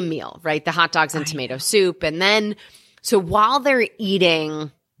 the same meal, right? The hot dogs and tomato soup. And then, so while they're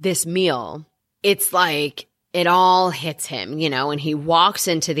eating this meal, it's like it all hits him, you know, and he walks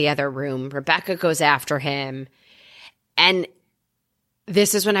into the other room. Rebecca goes after him. And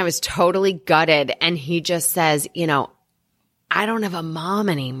this is when I was totally gutted. And he just says, you know, I don't have a mom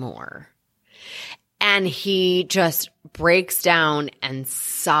anymore. And he just breaks down and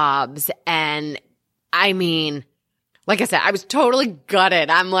sobs. And I mean, like I said, I was totally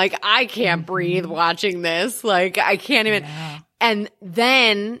gutted. I'm like, I can't breathe watching this. Like, I can't even. Yeah. And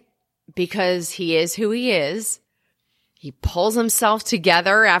then, because he is who he is, he pulls himself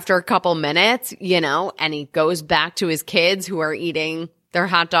together after a couple minutes, you know, and he goes back to his kids who are eating their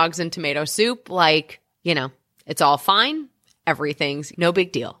hot dogs and tomato soup. Like, you know, it's all fine. Everything's no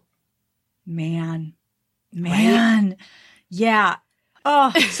big deal. Man. Right? Yeah.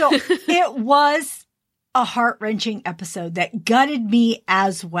 Oh, so it was a heart-wrenching episode that gutted me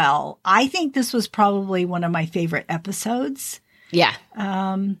as well. I think this was probably one of my favorite episodes. Yeah.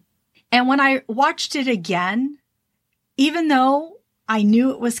 And when I watched it again, even though I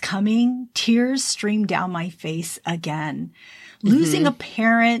knew it was coming, tears streamed down my face again. Losing a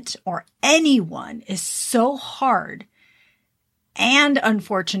parent or anyone is so hard and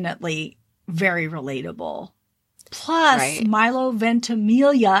unfortunately very relatable. Plus, Milo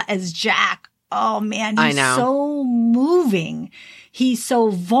Ventimiglia as Jack. Oh man, he's so moving. He's so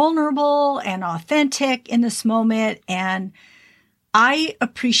vulnerable and authentic in this moment. And I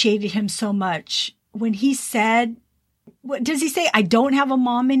appreciated him so much when he said, what does he say? I don't have a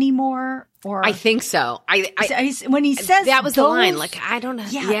mom anymore. Or I think so. When he says that was those, the line, like, I don't know.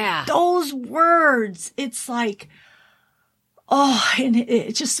 Yeah. Those words, it's like, oh, and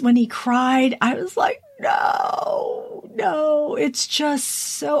it just, when he cried, I was like, no, it's just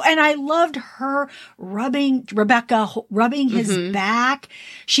so, and I loved her Rebecca rubbing his back.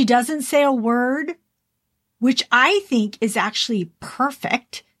 She doesn't say a word, which I think is actually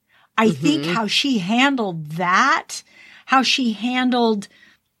perfect. I think how she handled that, how she handled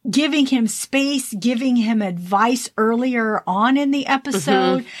giving him space, giving him advice earlier on in the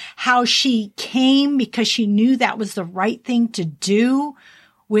episode, how she came because she knew that was the right thing to do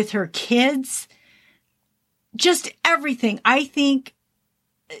with her kids. Just everything. I think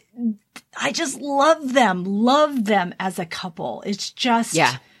I just love them as a couple. It's just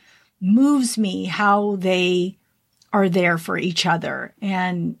moves me how they are there for each other.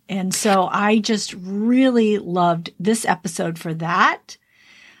 And so I just really loved this episode for that.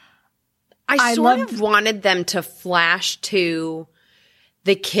 I sort of wanted them to flash to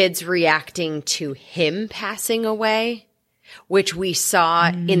the kids reacting to him passing away, which we saw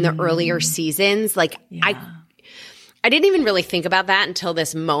in the earlier seasons. Like, I didn't even really think about that until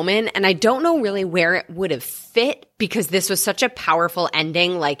this moment. And I don't know really where it would have fit because this was such a powerful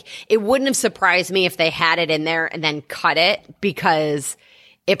ending. Like, it wouldn't have surprised me if they had it in there and then cut it because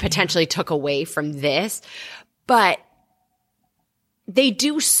it potentially took away from this. But they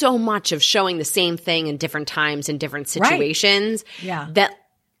do so much of showing the same thing in different times in different situations that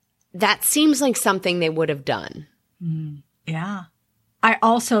seems like something they would have done. Yeah. I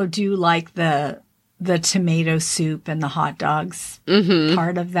also do like the tomato soup and the hot dogs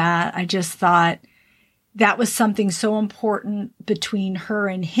part of that. I just thought that was something so important between her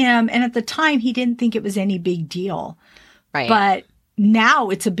and him. And at the time, he didn't think it was any big deal. Right. But now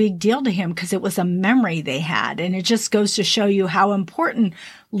it's a big deal to him because it was a memory they had. And it just goes to show you how important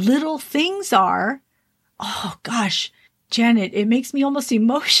little things are. Oh, gosh, Janet, it makes me almost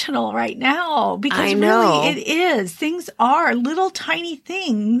emotional right now because really it is. Things are little tiny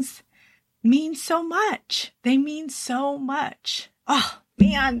things mean so much. They mean so much. Oh,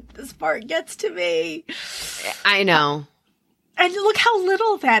 man, this part gets to me. I know. And look how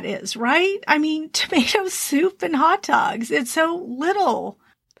little that is, right? I mean, tomato soup and hot dogs. It's so little.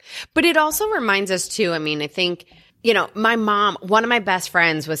 But it also reminds us too, I mean, I think, my mom, one of my best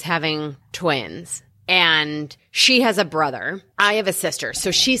friends was having twins and she has a brother. I have a sister.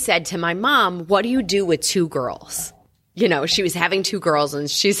 So she said to my mom, what do you do with two girls? She was having two girls and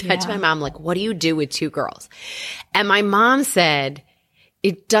she said to my mom, like, what do you do with two girls? And my mom said,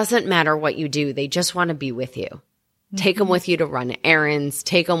 it doesn't matter what you do. They just want to be with you. Take them with you to run errands.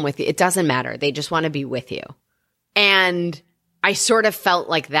 Take them with you. It doesn't matter. They just want to be with you. And I sort of felt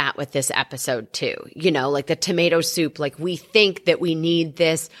like that with this episode too. Like the tomato soup, like we think that we need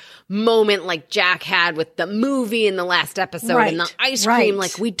this moment like Jack had with the movie in the last episode and the ice cream.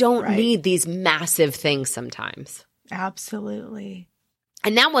 Like we don't need these massive things sometimes. Absolutely.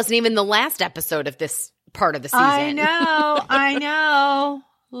 And that wasn't even the last episode of this part of the season. I know.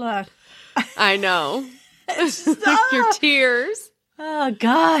 Look. I know. Your tears. Oh,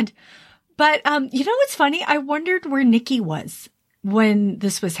 God. But what's funny? I wondered where Nikki was when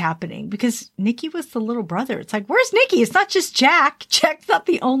this was happening because Nikki was the little brother. It's like, where's Nikki? It's not just Jack. Jack's not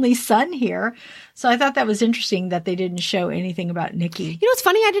the only son here. So I thought that was interesting that they didn't show anything about Nikki. It's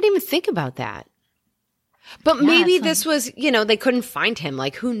funny. I didn't even think about that. But maybe this was, they couldn't find him.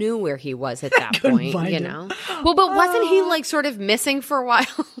 Like, who knew where he was at that point, Well, but wasn't he like sort of missing for a while?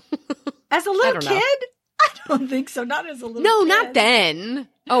 As a little kid? I don't think so. Not as a little kid. No, not then.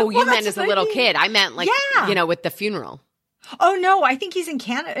 Oh, you meant as a little kid. I meant like, with the funeral. Oh, no. I think he's in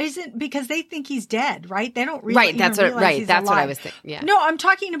Canada. Isn't because they think he's dead, right? They don't realize That's alive. What I was thinking. Yeah. No, I'm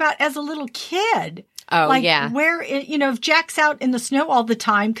talking about as a little kid. Oh, like, yeah. Where, if Jack's out in the snow all the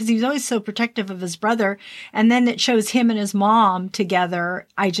time because he was always so protective of his brother, and then it shows him and his mom together,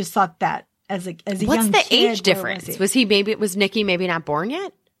 I just thought that as a young kid. What's the age difference? Was Nikki maybe not born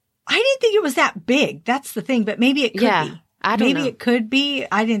yet? I didn't think it was that big. That's the thing, but maybe it could be. I don't know. Maybe it could be.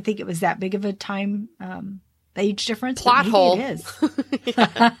 I didn't think it was that big of a time age difference. Plot hole. It is.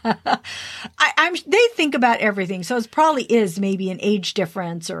 They think about everything, so it probably is maybe an age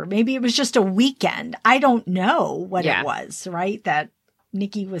difference, or maybe it was just a weekend. I don't know what it was. Right, that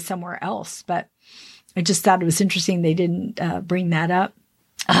Nikki was somewhere else, but I just thought it was interesting they didn't bring that up.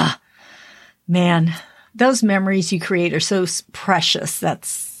 Man, those memories you create are so precious.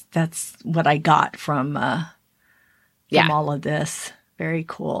 That's what I got from all of this. Very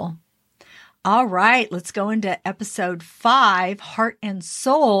cool. All right, let's go into episode 5, Heart and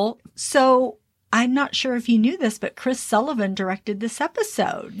Soul. So I'm not sure if you knew this, but Chris Sullivan directed this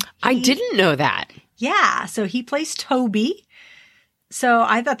episode. I didn't know that. Yeah, so he plays Toby. So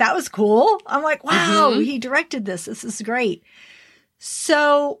I thought that was cool. I'm like, wow, he directed this. This is great.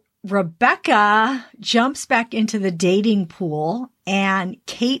 So Rebecca jumps back into the dating pool, and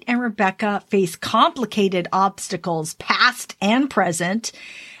Kate and Rebecca face complicated obstacles, past and present.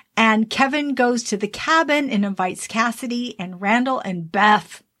 And Kevin goes to the cabin and invites Cassidy, and Randall and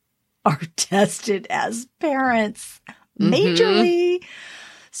Beth are tested as parents majorly.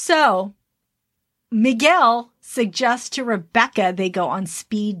 So Miguel suggests to Rebecca they go on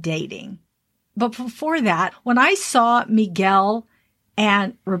speed dating. But before that, when I saw Miguel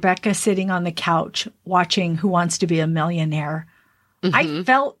and Rebecca sitting on the couch watching Who Wants to Be a Millionaire, I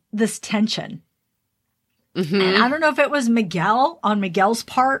felt this tension. And I don't know if it was Miguel on Miguel's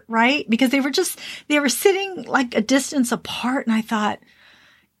part, right? Because they were sitting like a distance apart. And I thought,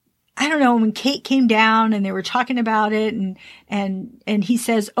 I don't know, when Kate came down and they were talking about it and he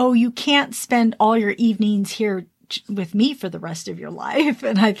says, oh, you can't spend all your evenings here with me for the rest of your life.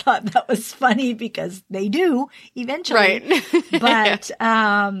 And I thought that was funny because they do eventually. Right.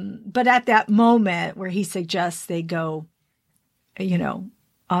 But at that moment where he suggests they go,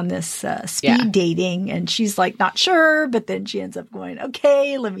 on this speed dating, and she's like, not sure, but then she ends up going,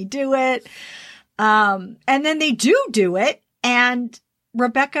 okay, let me do it. And then they do it. And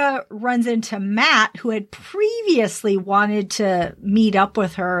Rebecca runs into Matt, who had previously wanted to meet up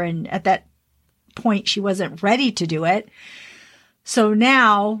with her. And at that point, she wasn't ready to do it. So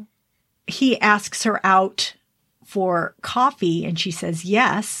now he asks her out for coffee, and she says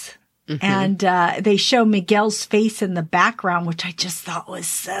yes. And they show Miguel's face in the background, which I just thought was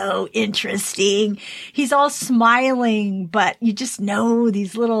so interesting. He's all smiling, but you just know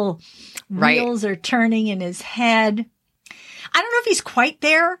these little wheels are turning in his head. I don't know if he's quite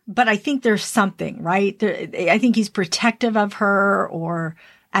there, but I think there's something, right? I think he's protective of her, or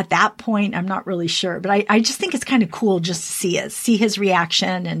at that point, I'm not really sure. But I just think it's kind of cool just to see his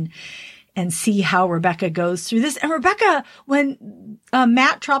reaction and see how Rebecca goes through this. And Rebecca, when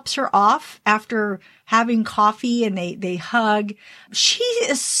Matt drops her off after having coffee and they hug, she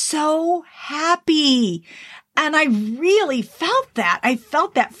is so happy. And I really felt that. I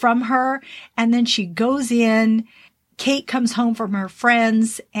felt that from her. And then she goes in. Kate comes home from her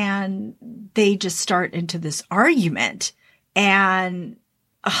friends and they just start into this argument. And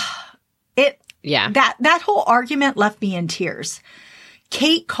that whole argument left me in tears.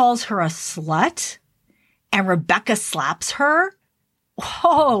 Kate calls her a slut and Rebecca slaps her.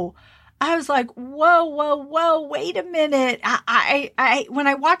 Whoa. I was like, whoa, wait a minute. I when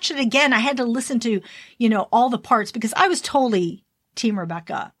I watched it again, I had to listen to, all the parts because I was totally Team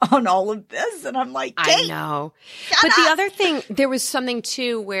Rebecca on all of this. And I'm like, Kate, I know. But the other thing, there was something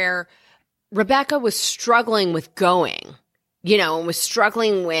too where Rebecca was struggling with going. And was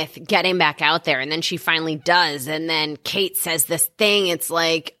struggling with getting back out there. And then she finally does. And then Kate says this thing. It's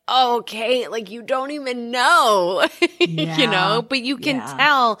like, oh, Kate, like you don't even know, but you can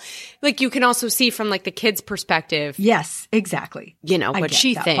tell, like you can also see from like the kid's perspective. Yes, exactly. What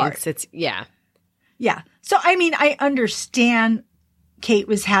she thinks. Part. It's, yeah. Yeah. So, I mean, I understand Kate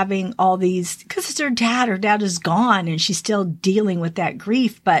was having all these, because it's her dad is gone and she's still dealing with that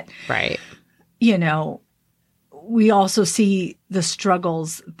grief. But, right. We also see the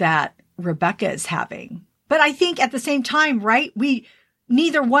struggles that Rebecca is having. But I think at the same time, right,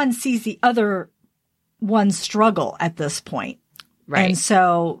 neither one sees the other one's struggle at this point. Right. And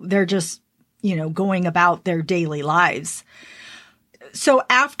so they're just, going about their daily lives. So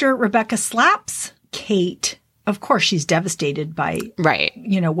after Rebecca slaps Kate, of course, she's devastated by, right,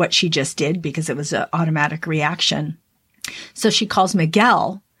 what she just did because it was an automatic reaction. So she calls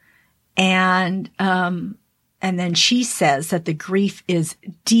Miguel and then she says that the grief is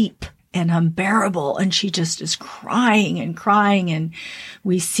deep and unbearable. And she just is crying. And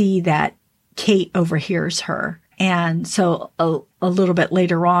we see that Kate overhears her. And so a little bit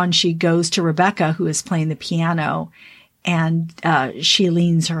later on, she goes to Rebecca, who is playing the piano, and she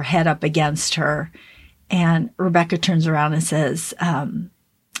leans her head up against her. And Rebecca turns around and says,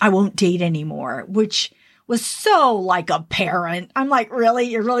 I won't date anymore, which was so like a parent. I'm like, really?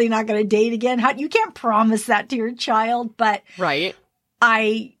 You're really not going to date again? You can't promise that to your child. But right.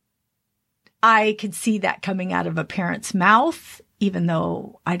 I could see that coming out of a parent's mouth, even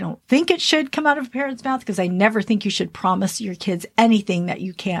though I don't think it should come out of a parent's mouth, because I never think you should promise your kids anything that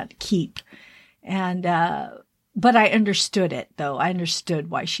you can't keep. And, but I understood it, though. I understood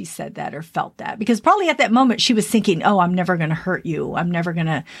why she said that or felt that, because probably at that moment she was thinking, oh, I'm never going to hurt you. I'm never going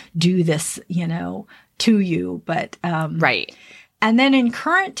to do this, to you. But, right. And then in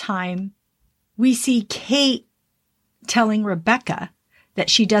current time, we see Kate telling Rebecca that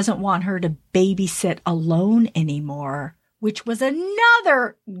she doesn't want her to babysit alone anymore, which was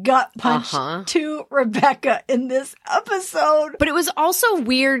another gut punch to Rebecca in this episode. But it was also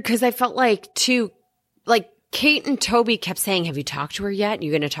weird because I felt like Kate and Toby kept saying, have you talked to her yet?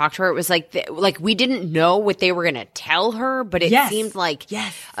 You going to talk to her? It was like we didn't know what they were going to tell her, but it seemed like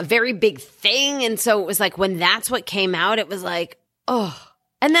a very big thing. And so it was like when that's what came out, it was like, oh.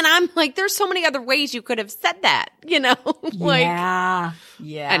 And then I'm like, there's so many other ways you could have said that, Yeah.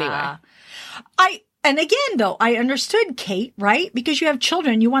 Anyway. And again, though, I understood Kate, right? Because you have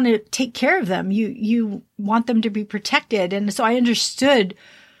children, you want to take care of them. You want them to be protected. And so I understood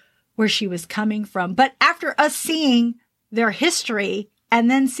where she was coming from. But after us seeing their history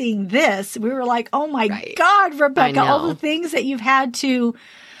and then seeing this, we were like, oh my God, Rebecca, all the things that you've had to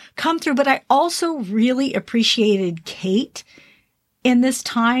come through. But I also really appreciated Kate in this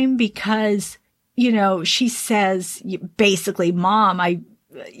time because, she says basically, Mom, I've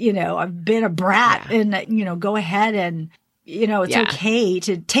been a brat and, go ahead and, it's okay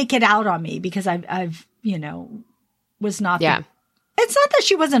to take it out on me because I've was not It's not that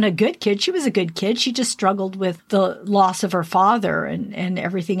she wasn't a good kid. She was a good kid. She just struggled with the loss of her father and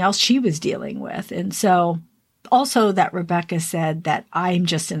everything else she was dealing with. And so also that Rebecca said that I'm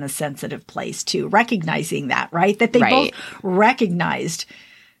just in a sensitive place too, recognizing that, right? That they both recognized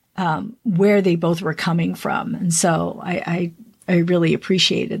where they both were coming from. And so I really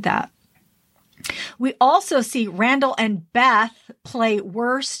appreciated that. We also see Randall and Beth play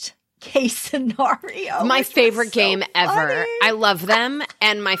worst case scenario. My favorite game ever. I love them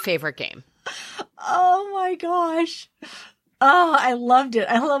and my favorite game. Oh my gosh. Oh, I loved it.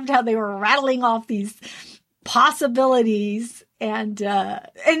 I loved how they were rattling off these possibilities and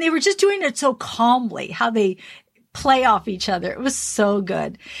they were just doing it so calmly, how they play off each other. It was so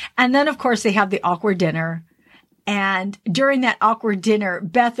good. And then, of course, they have the awkward dinner. And during that awkward dinner,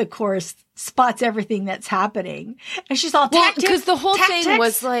 Beth, of course, spots everything that's happening. And she's all tactics. Because the whole thing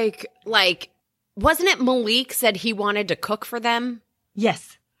was like, wasn't it Malik said he wanted to cook for them?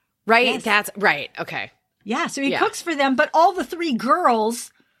 Yes. Right? Yes. That's right. Okay. Yeah. So he cooks for them, but all the three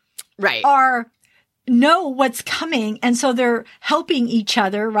girls right. know what's coming. And so they're helping each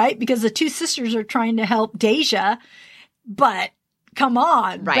other, right? Because the two sisters are trying to help Deja, but come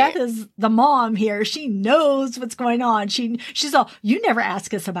on. Right. Beth is the mom here. She knows what's going on. She's all, you never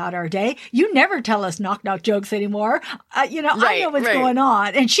ask us about our day. You never tell us knock jokes anymore. I know what's going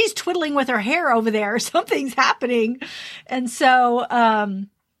on. And she's twiddling with her hair over there. Something's happening. And so,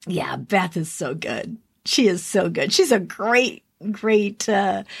 Beth is so good. She is so good. She's a great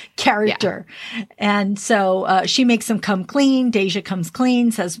character. Yeah. And so she makes them come clean. Deja comes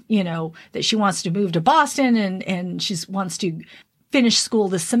clean, says, that she wants to move to Boston and she wants to finish school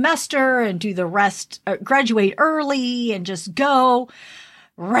this semester and do the rest, graduate early and just go.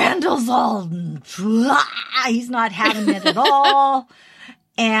 Randall's all, he's not having it at all.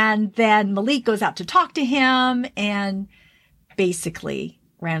 And then Malik goes out to talk to him. And basically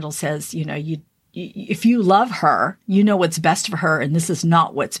Randall says, if you love her, you know what's best for her, and this is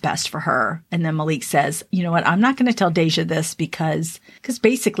not what's best for her. And then Malik says, you know what, I'm not going to tell Deja this because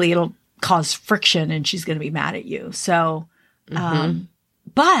basically it'll cause friction and she's going to be mad at you. So,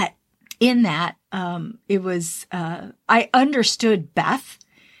 but in that, it was, I understood Beth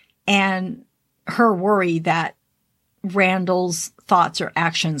and her worry that Randall's thoughts or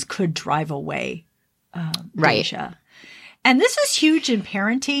actions could drive away, Deja. And this is huge in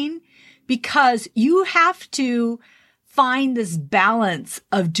parenting, because you have to find this balance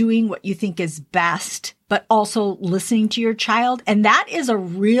of doing what you think is best, but also listening to your child. And that is a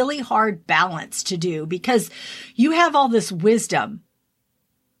really hard balance to do because you have all this wisdom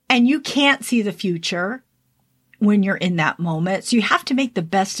and you can't see the future when you're in that moment. So you have to make the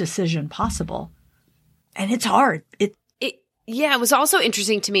best decision possible. And it's hard. It was also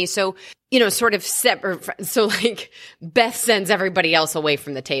interesting to me. So, sort of separate. So like Beth sends everybody else away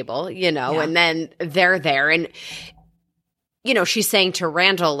from the table, and then they're there. And, she's saying to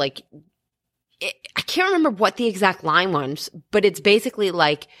Randall, like, I can't remember what the exact line was, but it's basically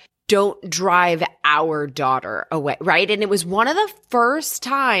like, don't drive our daughter away. Right. And it was one of the first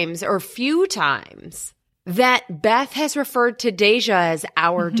times or few times that Beth has referred to Deja as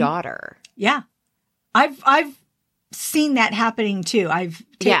our daughter. Yeah. I've seen that happening too. I've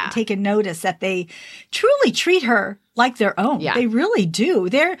taken notice that they truly treat her like their own. Yeah. They really do.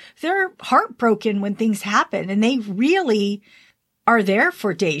 They're heartbroken when things happen, and they really are there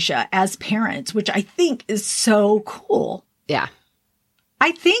for Deja as parents, which I think is so cool. Yeah.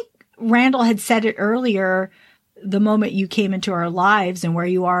 I think Randall had said it earlier, the moment you came into our lives and where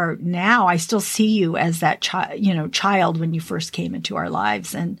you are now, I still see you as that child when you first came into our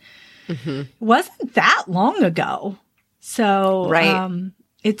lives. And it wasn't that long ago. So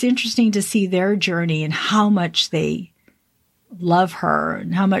it's interesting to see their journey and how much they love her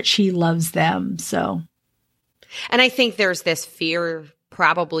and how much she loves them. So, and I think there's this fear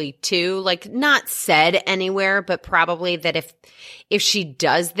probably too, like not said anywhere, but probably that if she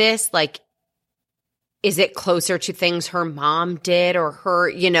does this, like, is it closer to things her mom did or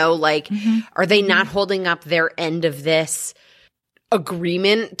her, are they not holding up their end of this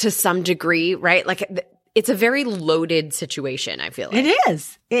agreement to some degree, right? Like it's a very loaded situation, I feel like. It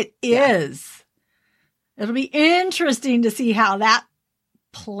is. It is. It'll be interesting to see how that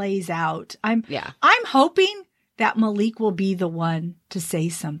plays out. I'm hoping that Malik will be the one to say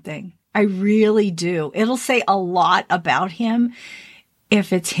something. I really do. It'll say a lot about him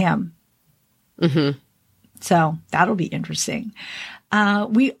if it's him. So that'll be interesting.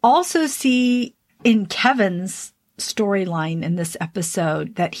 We also see in Kevin's storyline in this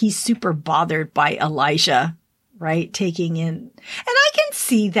episode that he's super bothered by Elijah, right? Taking in, and I can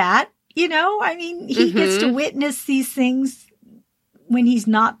see that, he gets to witness these things when he's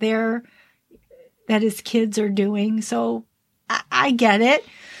not there that his kids are doing. So I get it.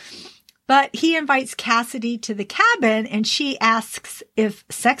 But he invites Cassidy to the cabin and she asks if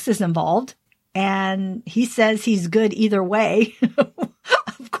sex is involved. And he says he's good either way.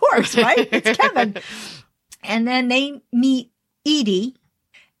 Of course, right? It's Kevin. And then they meet Edie.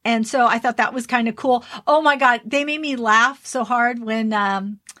 And so I thought that was kind of cool. Oh my God. They made me laugh so hard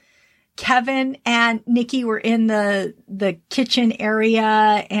when, Kevin and Nikki were in the kitchen area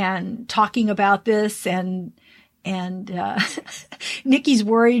and talking about this and Nikki's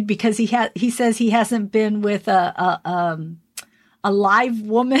worried because he says he hasn't been with a live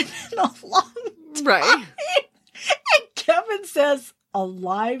woman in a long time. Right. Kevin says, a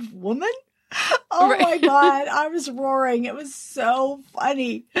live woman? Oh my God. I was roaring. It was so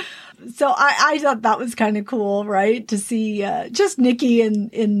funny. So I thought that was kind of cool, right? To see just Nikki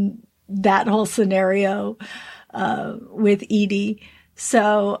in that whole scenario with Edie.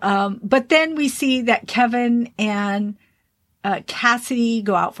 So, but then we see that Kevin and Cassidy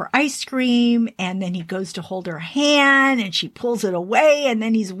go out for ice cream, and then he goes to hold her hand and she pulls it away, and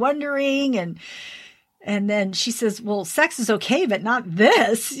then he's wondering, and then she says, well, sex is okay, but not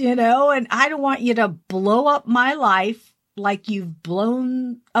this, and I don't want you to blow up my life like you've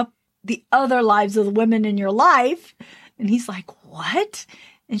blown up the other lives of the women in your life. And he's like, what?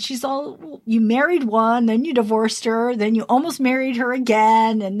 And she's all, well, you married one, then you divorced her, then you almost married her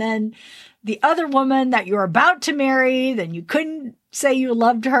again. And then the other woman that you're about to marry, then you couldn't say you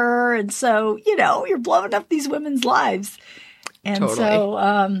loved her. And so, you're blowing up these women's lives. And totally.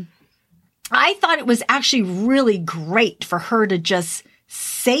 So, I thought it was actually really great for her to just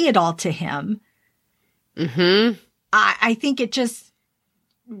say it all to him. Mm-hmm. I think it's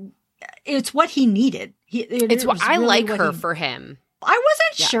what he needed. It's what I like her for him. I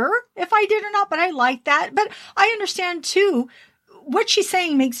wasn't sure if I did or not, but I like that. But I understand too, what she's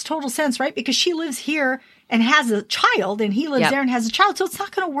saying makes total sense, right? Because she lives here and has a child, and he lives there and has a child. So it's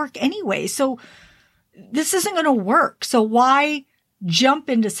not going to work anyway. So this isn't going to work. So why jump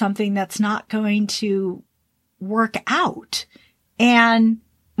into something that's not going to work out? And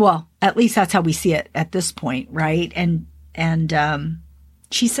well, at least that's how we see it at this point, right? And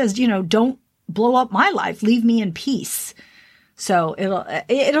she says, don't blow up my life. Leave me in peace. So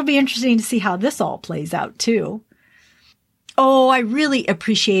it'll be interesting to see how this all plays out too. Oh, I really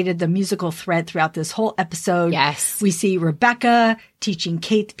appreciated the musical thread throughout this whole episode. Yes. We see Rebecca teaching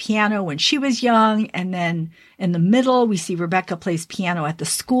Kate the piano when she was young. And then in the middle, we see Rebecca plays piano at the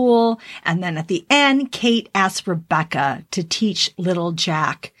school. And then at the end, Kate asks Rebecca to teach little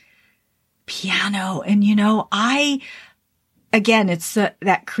Jack piano. And, again, it's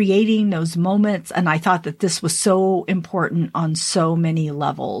that creating those moments. And I thought that this was so important on so many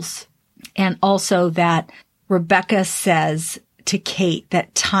levels. And also that Rebecca says to Kate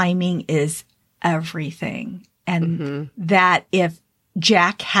that timing is everything. And that if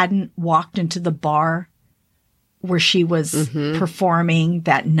Jack hadn't walked into the bar where she was performing,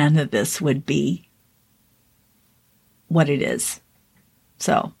 that none of this would be what it is.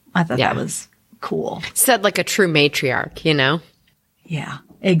 So I thought that was cool. Said like a true matriarch, Yeah,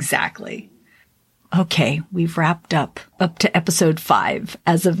 exactly. Okay, we've wrapped up to episode 5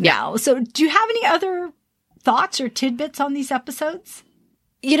 as of now. So do you have any other thoughts or tidbits on these episodes?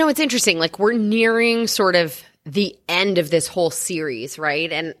 It's interesting. Like, we're nearing sort of the end of this whole series,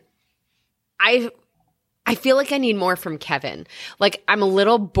 right? And I feel like I need more from Kevin. Like, I'm a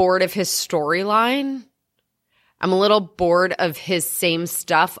little bored of his storyline. I'm a little bored of his same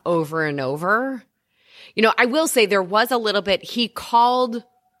stuff over and over. I will say there was a little bit, he called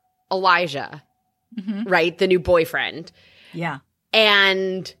Elijah, right? The new boyfriend. Yeah.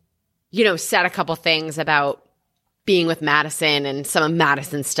 And said a couple things about being with Madison and some of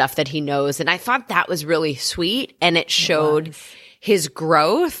Madison's stuff that he knows. And I thought that was really sweet, and it showed his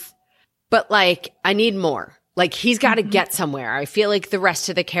growth. But I need more. He's got to get somewhere. I feel like the rest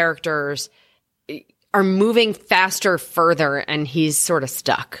of the characters are moving faster, further, and he's sort of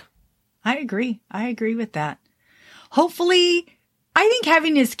stuck. I agree. I agree with that. Hopefully, I think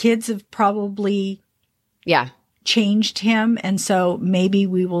having his kids have probably changed him. And so maybe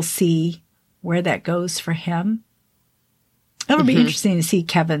we will see where that goes for him. It'll be interesting to see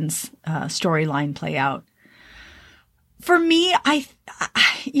Kevin's storyline play out. For me, I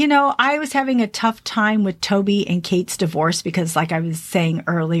was having a tough time with Toby and Kate's divorce because, like I was saying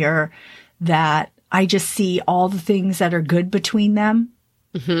earlier, that I just see all the things that are good between them.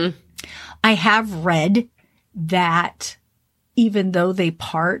 I have read that even though they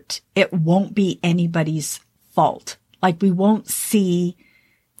part, it won't be anybody's fault. We won't see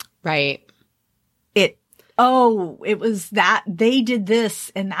it. Oh, it was that they did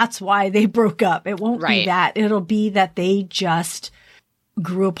this and that's why they broke up. It won't be that. It'll be that they just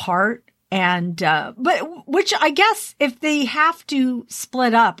grew apart. And, but which I guess if they have to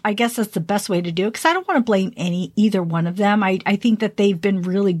split up, I guess that's the best way to do it. Cause I don't want to blame either one of them. I think that they've been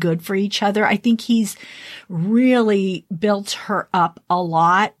really good for each other. I think he's really built her up a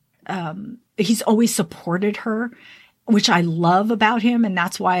lot. He's always supported her, which I love about him. And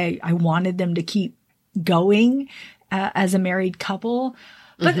that's why I wanted them to keep going, as a married couple.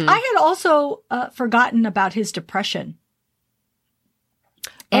 But I had also, forgotten about his depression.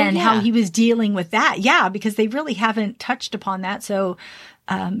 And how he was dealing with that. Yeah, because they really haven't touched upon that. So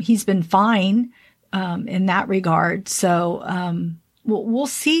he's been fine in that regard. So we'll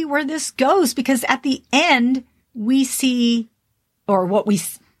see where this goes, because at the end we see, or what we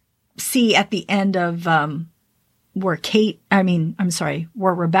see at the end of where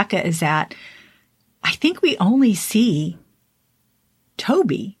Rebecca is at, I think we only see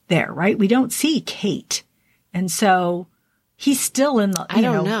Toby there, right? We don't see Kate. And so he's still in the, I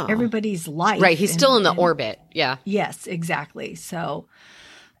don't know, everybody's life. Right. He's still in the orbit. Yeah. Yes, exactly. So,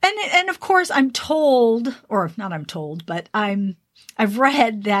 and of course I'm told, or not I'm told, but I've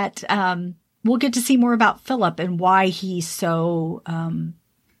read that we'll get to see more about Philip and why he's so,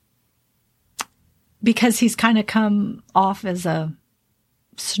 because he's kind of come off as a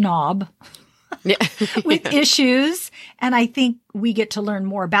snob with issues. And I think we get to learn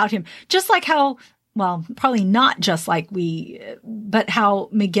more about him. Just like how, well, probably not just like but how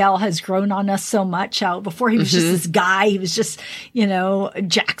Miguel has grown on us so much. How before he was just this guy, he was just,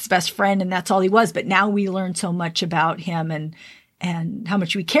 Jack's best friend, and that's all he was. But now we learn so much about him and how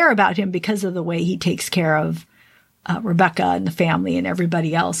much we care about him because of the way he takes care of Rebecca and the family and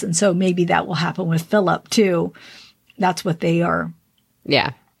everybody else. And so maybe that will happen with Philip too. That's what they are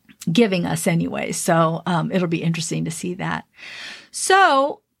giving us anyway. So it'll be interesting to see that.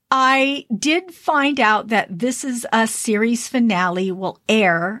 So I did find out that This Is Us series finale will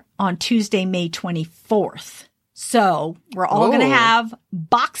air on Tuesday, May 24th. So we're all going to have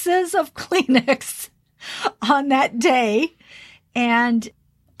boxes of Kleenex on that day. And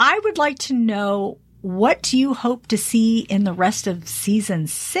I would like to know, what do you hope to see in the rest of season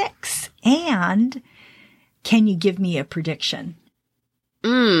 6? And can you give me a prediction?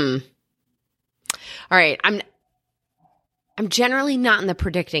 All right. I'm generally not in the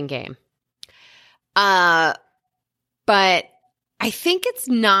predicting game. But I think it's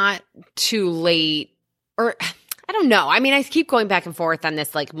not too late, or I don't know. I mean, I keep going back and forth on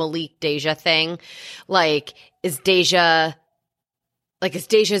this like Malik Deja thing. Like, is Deja's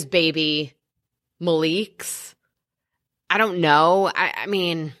baby Malik's? I don't know. I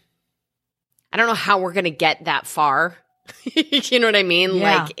mean, I don't know how we're going to get that far. You know what I mean?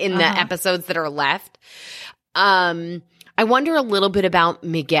 Yeah. Like in the episodes that are left. I wonder a little bit about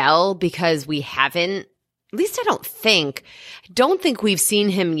Miguel, because we haven't, at least I don't think we've seen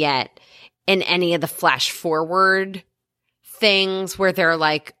him yet in any of the flash forward things where they're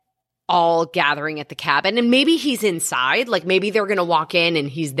like all gathering at the cabin. And maybe he's inside. Like maybe they're going to walk in and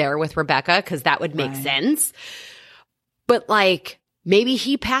he's there with Rebecca, because that would make sense. But like maybe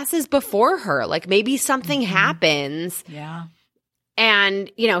he passes before her. Like maybe something happens. Yeah. And,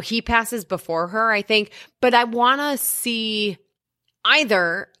 he passes before her, I think. But I want to see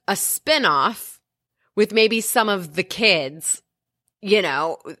either a spinoff with maybe some of the kids,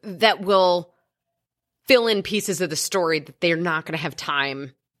 that will fill in pieces of the story that they're not going to have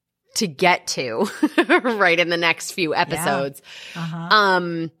time to get to right in the next few episodes.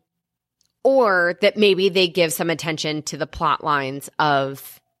 Yeah. Or that maybe they give some attention to the plot lines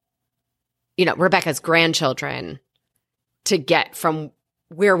of, Rebecca's grandchildren, to get from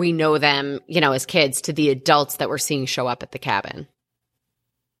where we know them, as kids, to the adults that we're seeing show up at the cabin.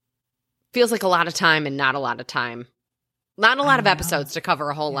 Feels like a lot of time and not a lot of time. Not a lot of episodes to cover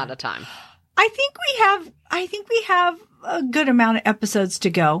a whole lot of time. I think we have a good amount of episodes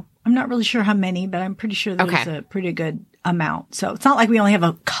to go. I'm not really sure how many, but I'm pretty sure there's a pretty good amount. So it's not like we only have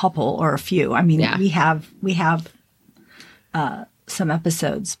a couple or a few. I mean, we have some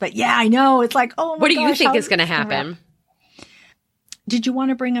episodes. But yeah, I know. It's like, oh my gosh. What do you think is going to happen? Did you want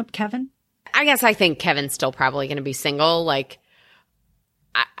to bring up Kevin? I guess I think Kevin's still probably going to be single. Like,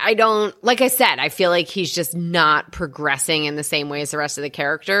 I don't, like I said, I feel like he's just not progressing in the same way as the rest of the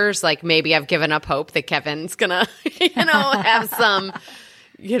characters. Like maybe I've given up hope that Kevin's going to, have some,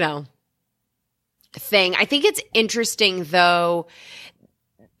 thing. I think it's interesting though.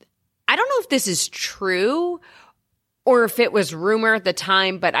 I don't know if this is true or if it was rumor at the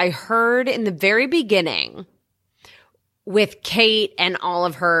time, but I heard in the very beginning with Kate and all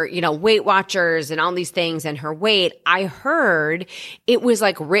of her, Weight Watchers and all these things and her weight, I heard it was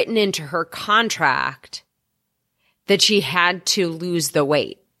like written into her contract that she had to lose the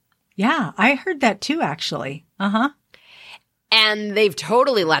weight. Yeah, I heard that too, actually. And they've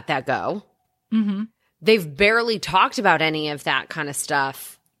totally let that go. Mm-hmm. They've barely talked about any of that kind of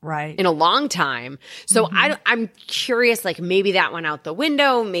stuff in a long time. So I'm curious, like maybe that went out the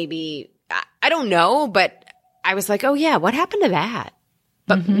window. Maybe, I don't know, but I was like, oh yeah, what happened to that?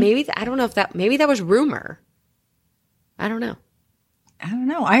 But maybe, I don't know if maybe that was rumor. I don't know.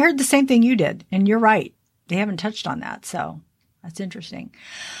 I heard the same thing you did. And you're right. They haven't touched on that. So that's interesting.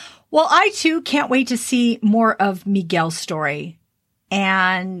 Well, I too can't wait to see more of Miguel's story.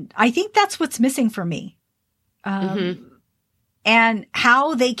 And I think that's what's missing for me. And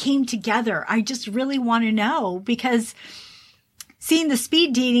how they came together. I just really want to know, because seeing the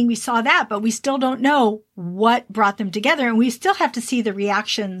speed dating, we saw that, but we still don't know what brought them together. And we still have to see the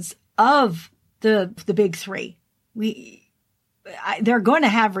reactions of the big three. They're going to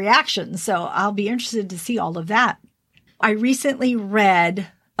have reactions. So I'll be interested to see all of that. I recently read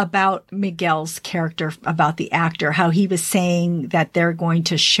about Miguel's character, about the actor, how he was saying that they're going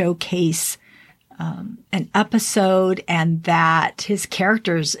to showcase an episode, and that his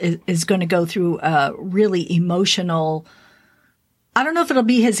characters is going to go through a really emotional, I don't know if it'll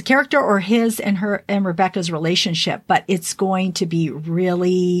be his character or his and Rebecca's relationship, but it's going to be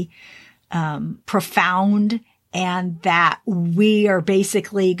really profound, and that we are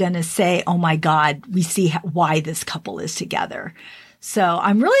basically going to say, oh my God, we see why this couple is together. So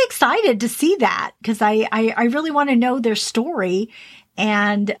I'm really excited to see that, because I really want to know their story.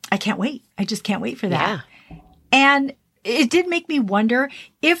 And I can't wait. I just can't wait for that. Yeah. And it did make me wonder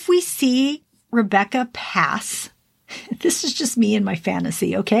if we see Rebecca pass. This is just me and my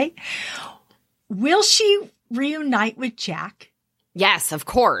fantasy, okay? Will she reunite with Jack? Yes, of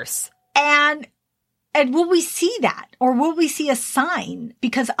course. And will we see that? Or will we see a sign?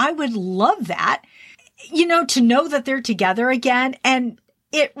 Because I would love that, to know that they're together again. And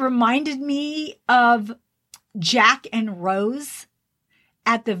it reminded me of Jack and Rose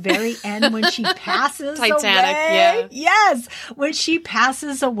at the very end when she passes Titanic, away. Yeah. Yes. When she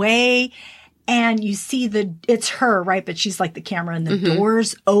passes away and you see it's her, right? But she's like the camera, and the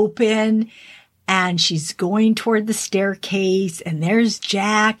doors open and she's going toward the staircase, and there's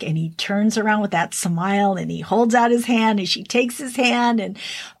Jack, and he turns around with that smile and he holds out his hand, and she takes his hand, and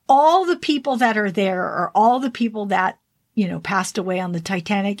all the people that are there are all the people that, passed away on the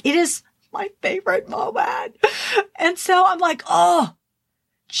Titanic. It is my favorite moment. And so I'm like, oh,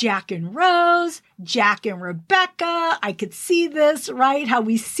 Jack and Rose, Jack and Rebecca. I could see this, right? How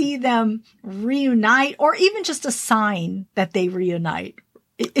we see them reunite, or even just a sign that they reunite.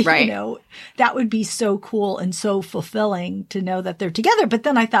 Right. That would be so cool and so fulfilling to know that they're together. But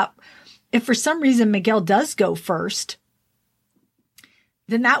then I thought, if for some reason Miguel does go first,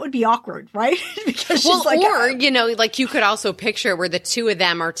 then that would be awkward, right? Because she's you could also picture where the two of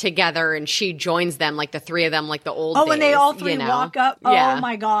them are together and she joins them, like the three of them, like the old days. When they all three walk up. Yeah. Oh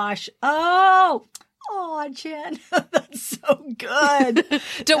my gosh. Oh, Jen, that's so good.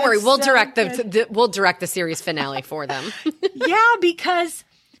 Don't worry, we'll direct we'll direct the series finale for them. Yeah, because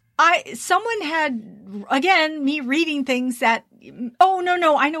someone had, again, me reading things that,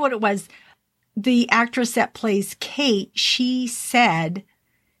 no, I know what it was. The actress that plays Kate, she said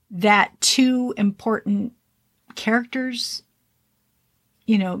that two important characters,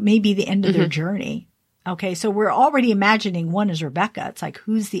 may be the end of their journey. Okay, so we're already imagining one is Rebecca. It's like,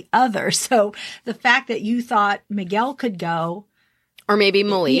 who's the other? So the fact that you thought Miguel could go. Or maybe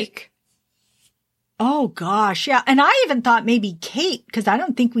Malik. Oh, gosh, yeah. And I even thought maybe Kate, because I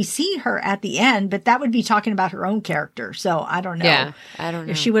don't think we see her at the end, but that would be talking about her own character. So I don't know. Yeah, I don't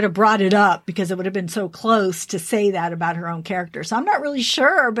know. If she would have brought it up, because it would have been so close to say that about her own character. So I'm not really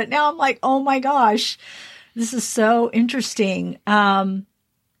sure, but now I'm like, oh my gosh, this is so interesting.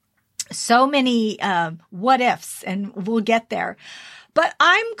 So many what ifs, and we'll get there. But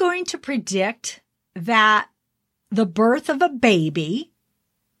I'm going to predict that the birth of a baby,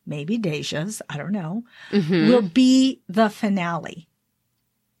 maybe Deja's, I don't know, will be the finale.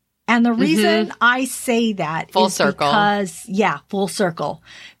 And the reason I say that full is circle. Full circle.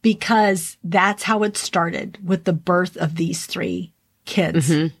 Because that's how it started, with the birth of these three kids.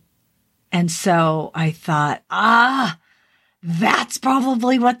 And so I thought, that's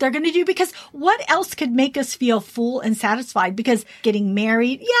probably what they're going to do, because what else could make us feel full and satisfied? Because getting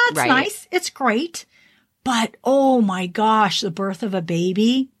married, it's nice. It's great. But oh my gosh, the birth of a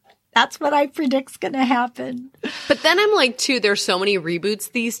baby, that's what I predict's going to happen. But then I'm like, too, there's so many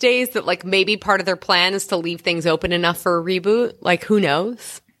reboots these days that like maybe part of their plan is to leave things open enough for a reboot. Like, who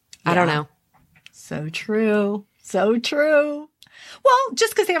knows? I don't know. So true. So true. Well,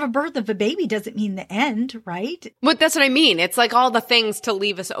 just because they have a birth of a baby doesn't mean the end, right? But that's what I mean. It's like all the things to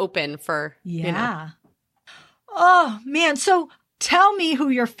leave us open for, Oh, man. So tell me who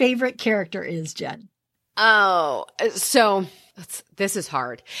your favorite character is, Jen. Oh, so this is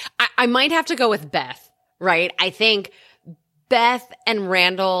hard. I might have to go with Beth, right? I think Beth and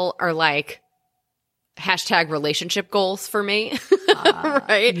Randall are like #relationship goals for me,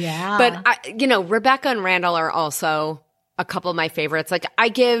 right? Yeah. But, Rebecca and Randall are also a couple of my favorites. Like, I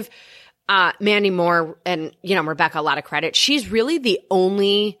give Mandy Moore and, Rebecca a lot of credit. She's really the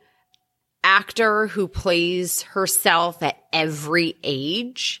only actor who plays herself at every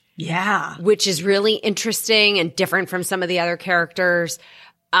age. Yeah. Which is really interesting and different from some of the other characters.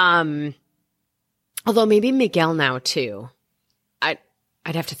 Although maybe Miguel now too.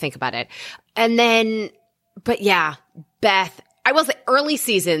 I'd have to think about it. And then, but yeah, Beth, I will say early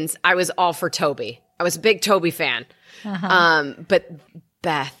seasons, I was all for Toby. I was a big Toby fan. But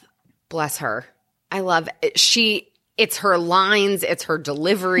Beth, bless her. I love it. It's her lines, it's her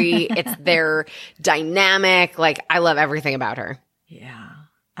delivery, it's their dynamic. Like, I love everything about her. Yeah,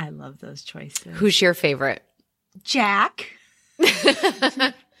 I love those choices. Who's your favorite? Jack.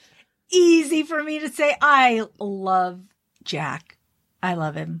 Easy for me to say. I love Jack. I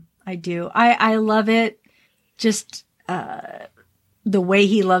love him. I do. I love it. Just the way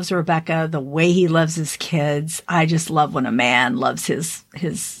he loves Rebecca, the way he loves his kids. I just love when a man loves his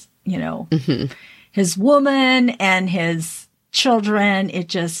his woman and his children. It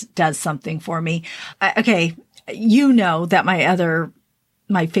just does something for me. Okay. You know that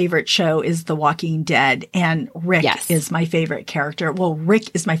my favorite show is The Walking Dead, and Rick is my favorite character. Well, Rick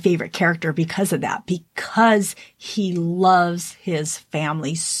is my favorite character because of that, because he loves his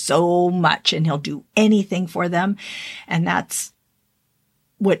family so much and he'll do anything for them. And that's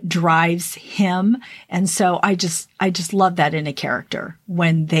what drives him. And so I just love that in a character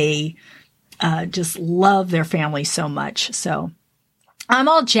when they just love their family so much. So I'm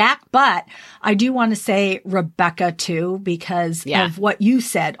all Jack, but I do want to say Rebecca too, because of what you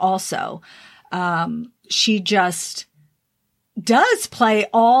said also. She just does play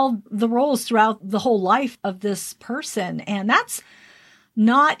all the roles throughout the whole life of this person. And that's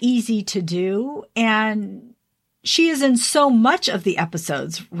not easy to do. And she is in so much of the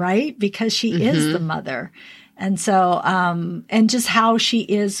episodes, right? Because she is the mother. And so, and just how she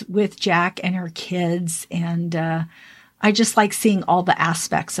is with Jack and her kids. And, I just like seeing all the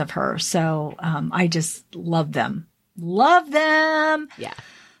aspects of her. So, I just love them. Love them. Yeah.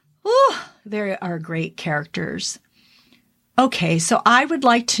 Ooh, they are great characters. Okay. So I would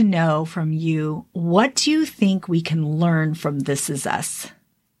like to know from you, what do you think we can learn from This Is Us?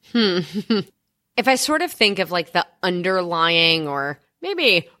 If I sort of think of like the underlying or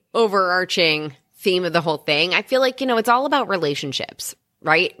maybe overarching theme of the whole thing, I feel like, it's all about relationships,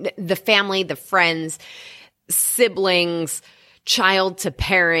 right? The family, the friends, siblings, child to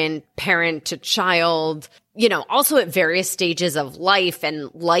parent, parent to child, also at various stages of life and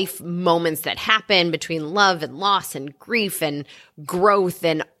life moments that happen between love and loss and grief and growth.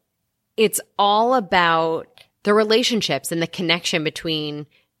 And it's all about the relationships and the connection between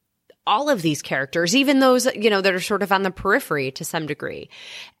all of these characters, even those, that are sort of on the periphery to some degree.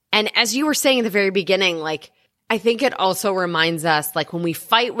 And as you were saying at the very beginning, like, I think it also reminds us, like, when we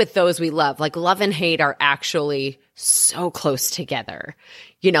fight with those we love, like love and hate are actually so close together.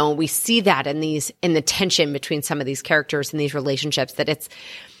 We see that in the tension between some of these characters and these relationships, that it's,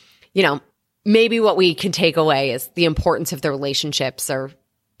 maybe what we can take away is the importance of the relationships are,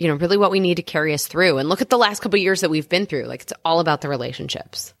 really what we need to carry us through. And look at the last couple of years that we've been through. Like, it's all about the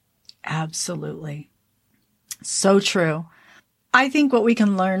relationships. Absolutely. So true. I think what we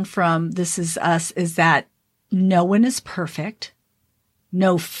can learn from This Is Us is that no one is perfect.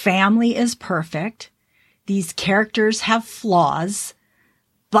 No family is perfect. These characters have flaws,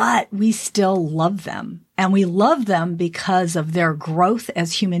 but we still love them. And we love them because of their growth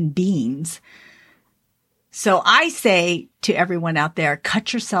as human beings. So I say to everyone out there,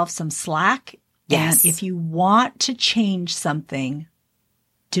 cut yourself some slack. Yes. And if you want to change something,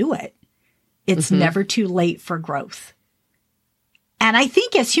 do it. It's never too late for growth. And I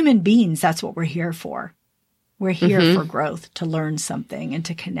think as human beings, that's what we're here for. We're here for growth, to learn something and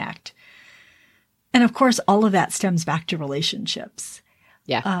to connect. And of course, all of that stems back to relationships.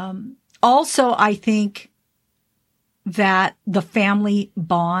 Yeah. Also, I think that the family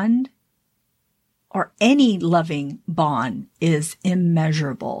bond or any loving bond is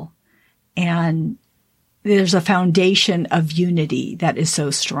immeasurable. And there's a foundation of unity that is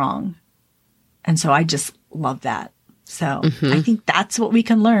so strong. And so I just love that. So I think that's what we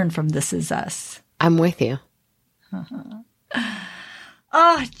can learn from This Is Us. I'm with you.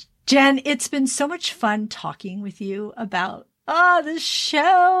 Oh, Jen, it's been so much fun talking with you about this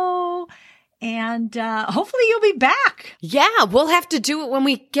show. And hopefully you'll be back. Yeah, we'll have to do it when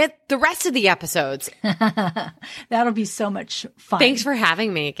we get the rest of the episodes. That'll be so much fun. Thanks for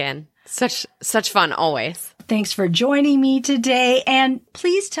having me again. Such fun always. Thanks for joining me today. And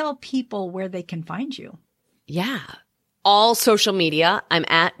please tell people where they can find you. Yeah. All social media, I'm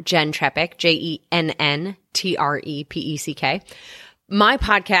at Jen Trepeck, JENNTREPECK. My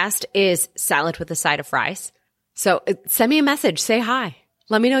podcast is Salad with a Side of Fries. So send me a message. Say hi.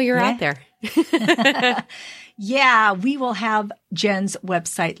 Let me know you're out there. Yeah, we will have Jen's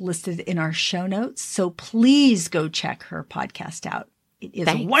website listed in our show notes. So please go check her podcast out. It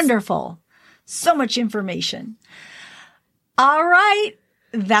is wonderful. So much information. All right.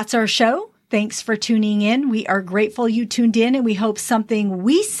 That's our show. Thanks for tuning in. We are grateful you tuned in, and we hope something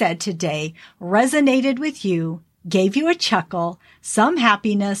we said today resonated with you, gave you a chuckle, some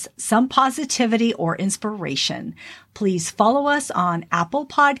happiness, some positivity, or inspiration. Please follow us on Apple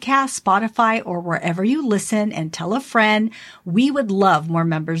Podcasts, Spotify, or wherever you listen, and tell a friend. We would love more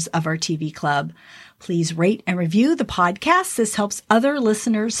members of our TV club. Please rate and review the podcast. This helps other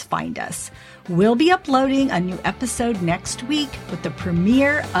listeners find us. We'll be uploading a new episode next week with the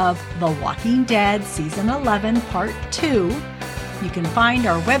premiere of The Walking Dead Season 11, Part 2. You can find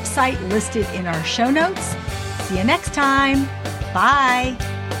our website listed in our show notes. See you next time. Bye.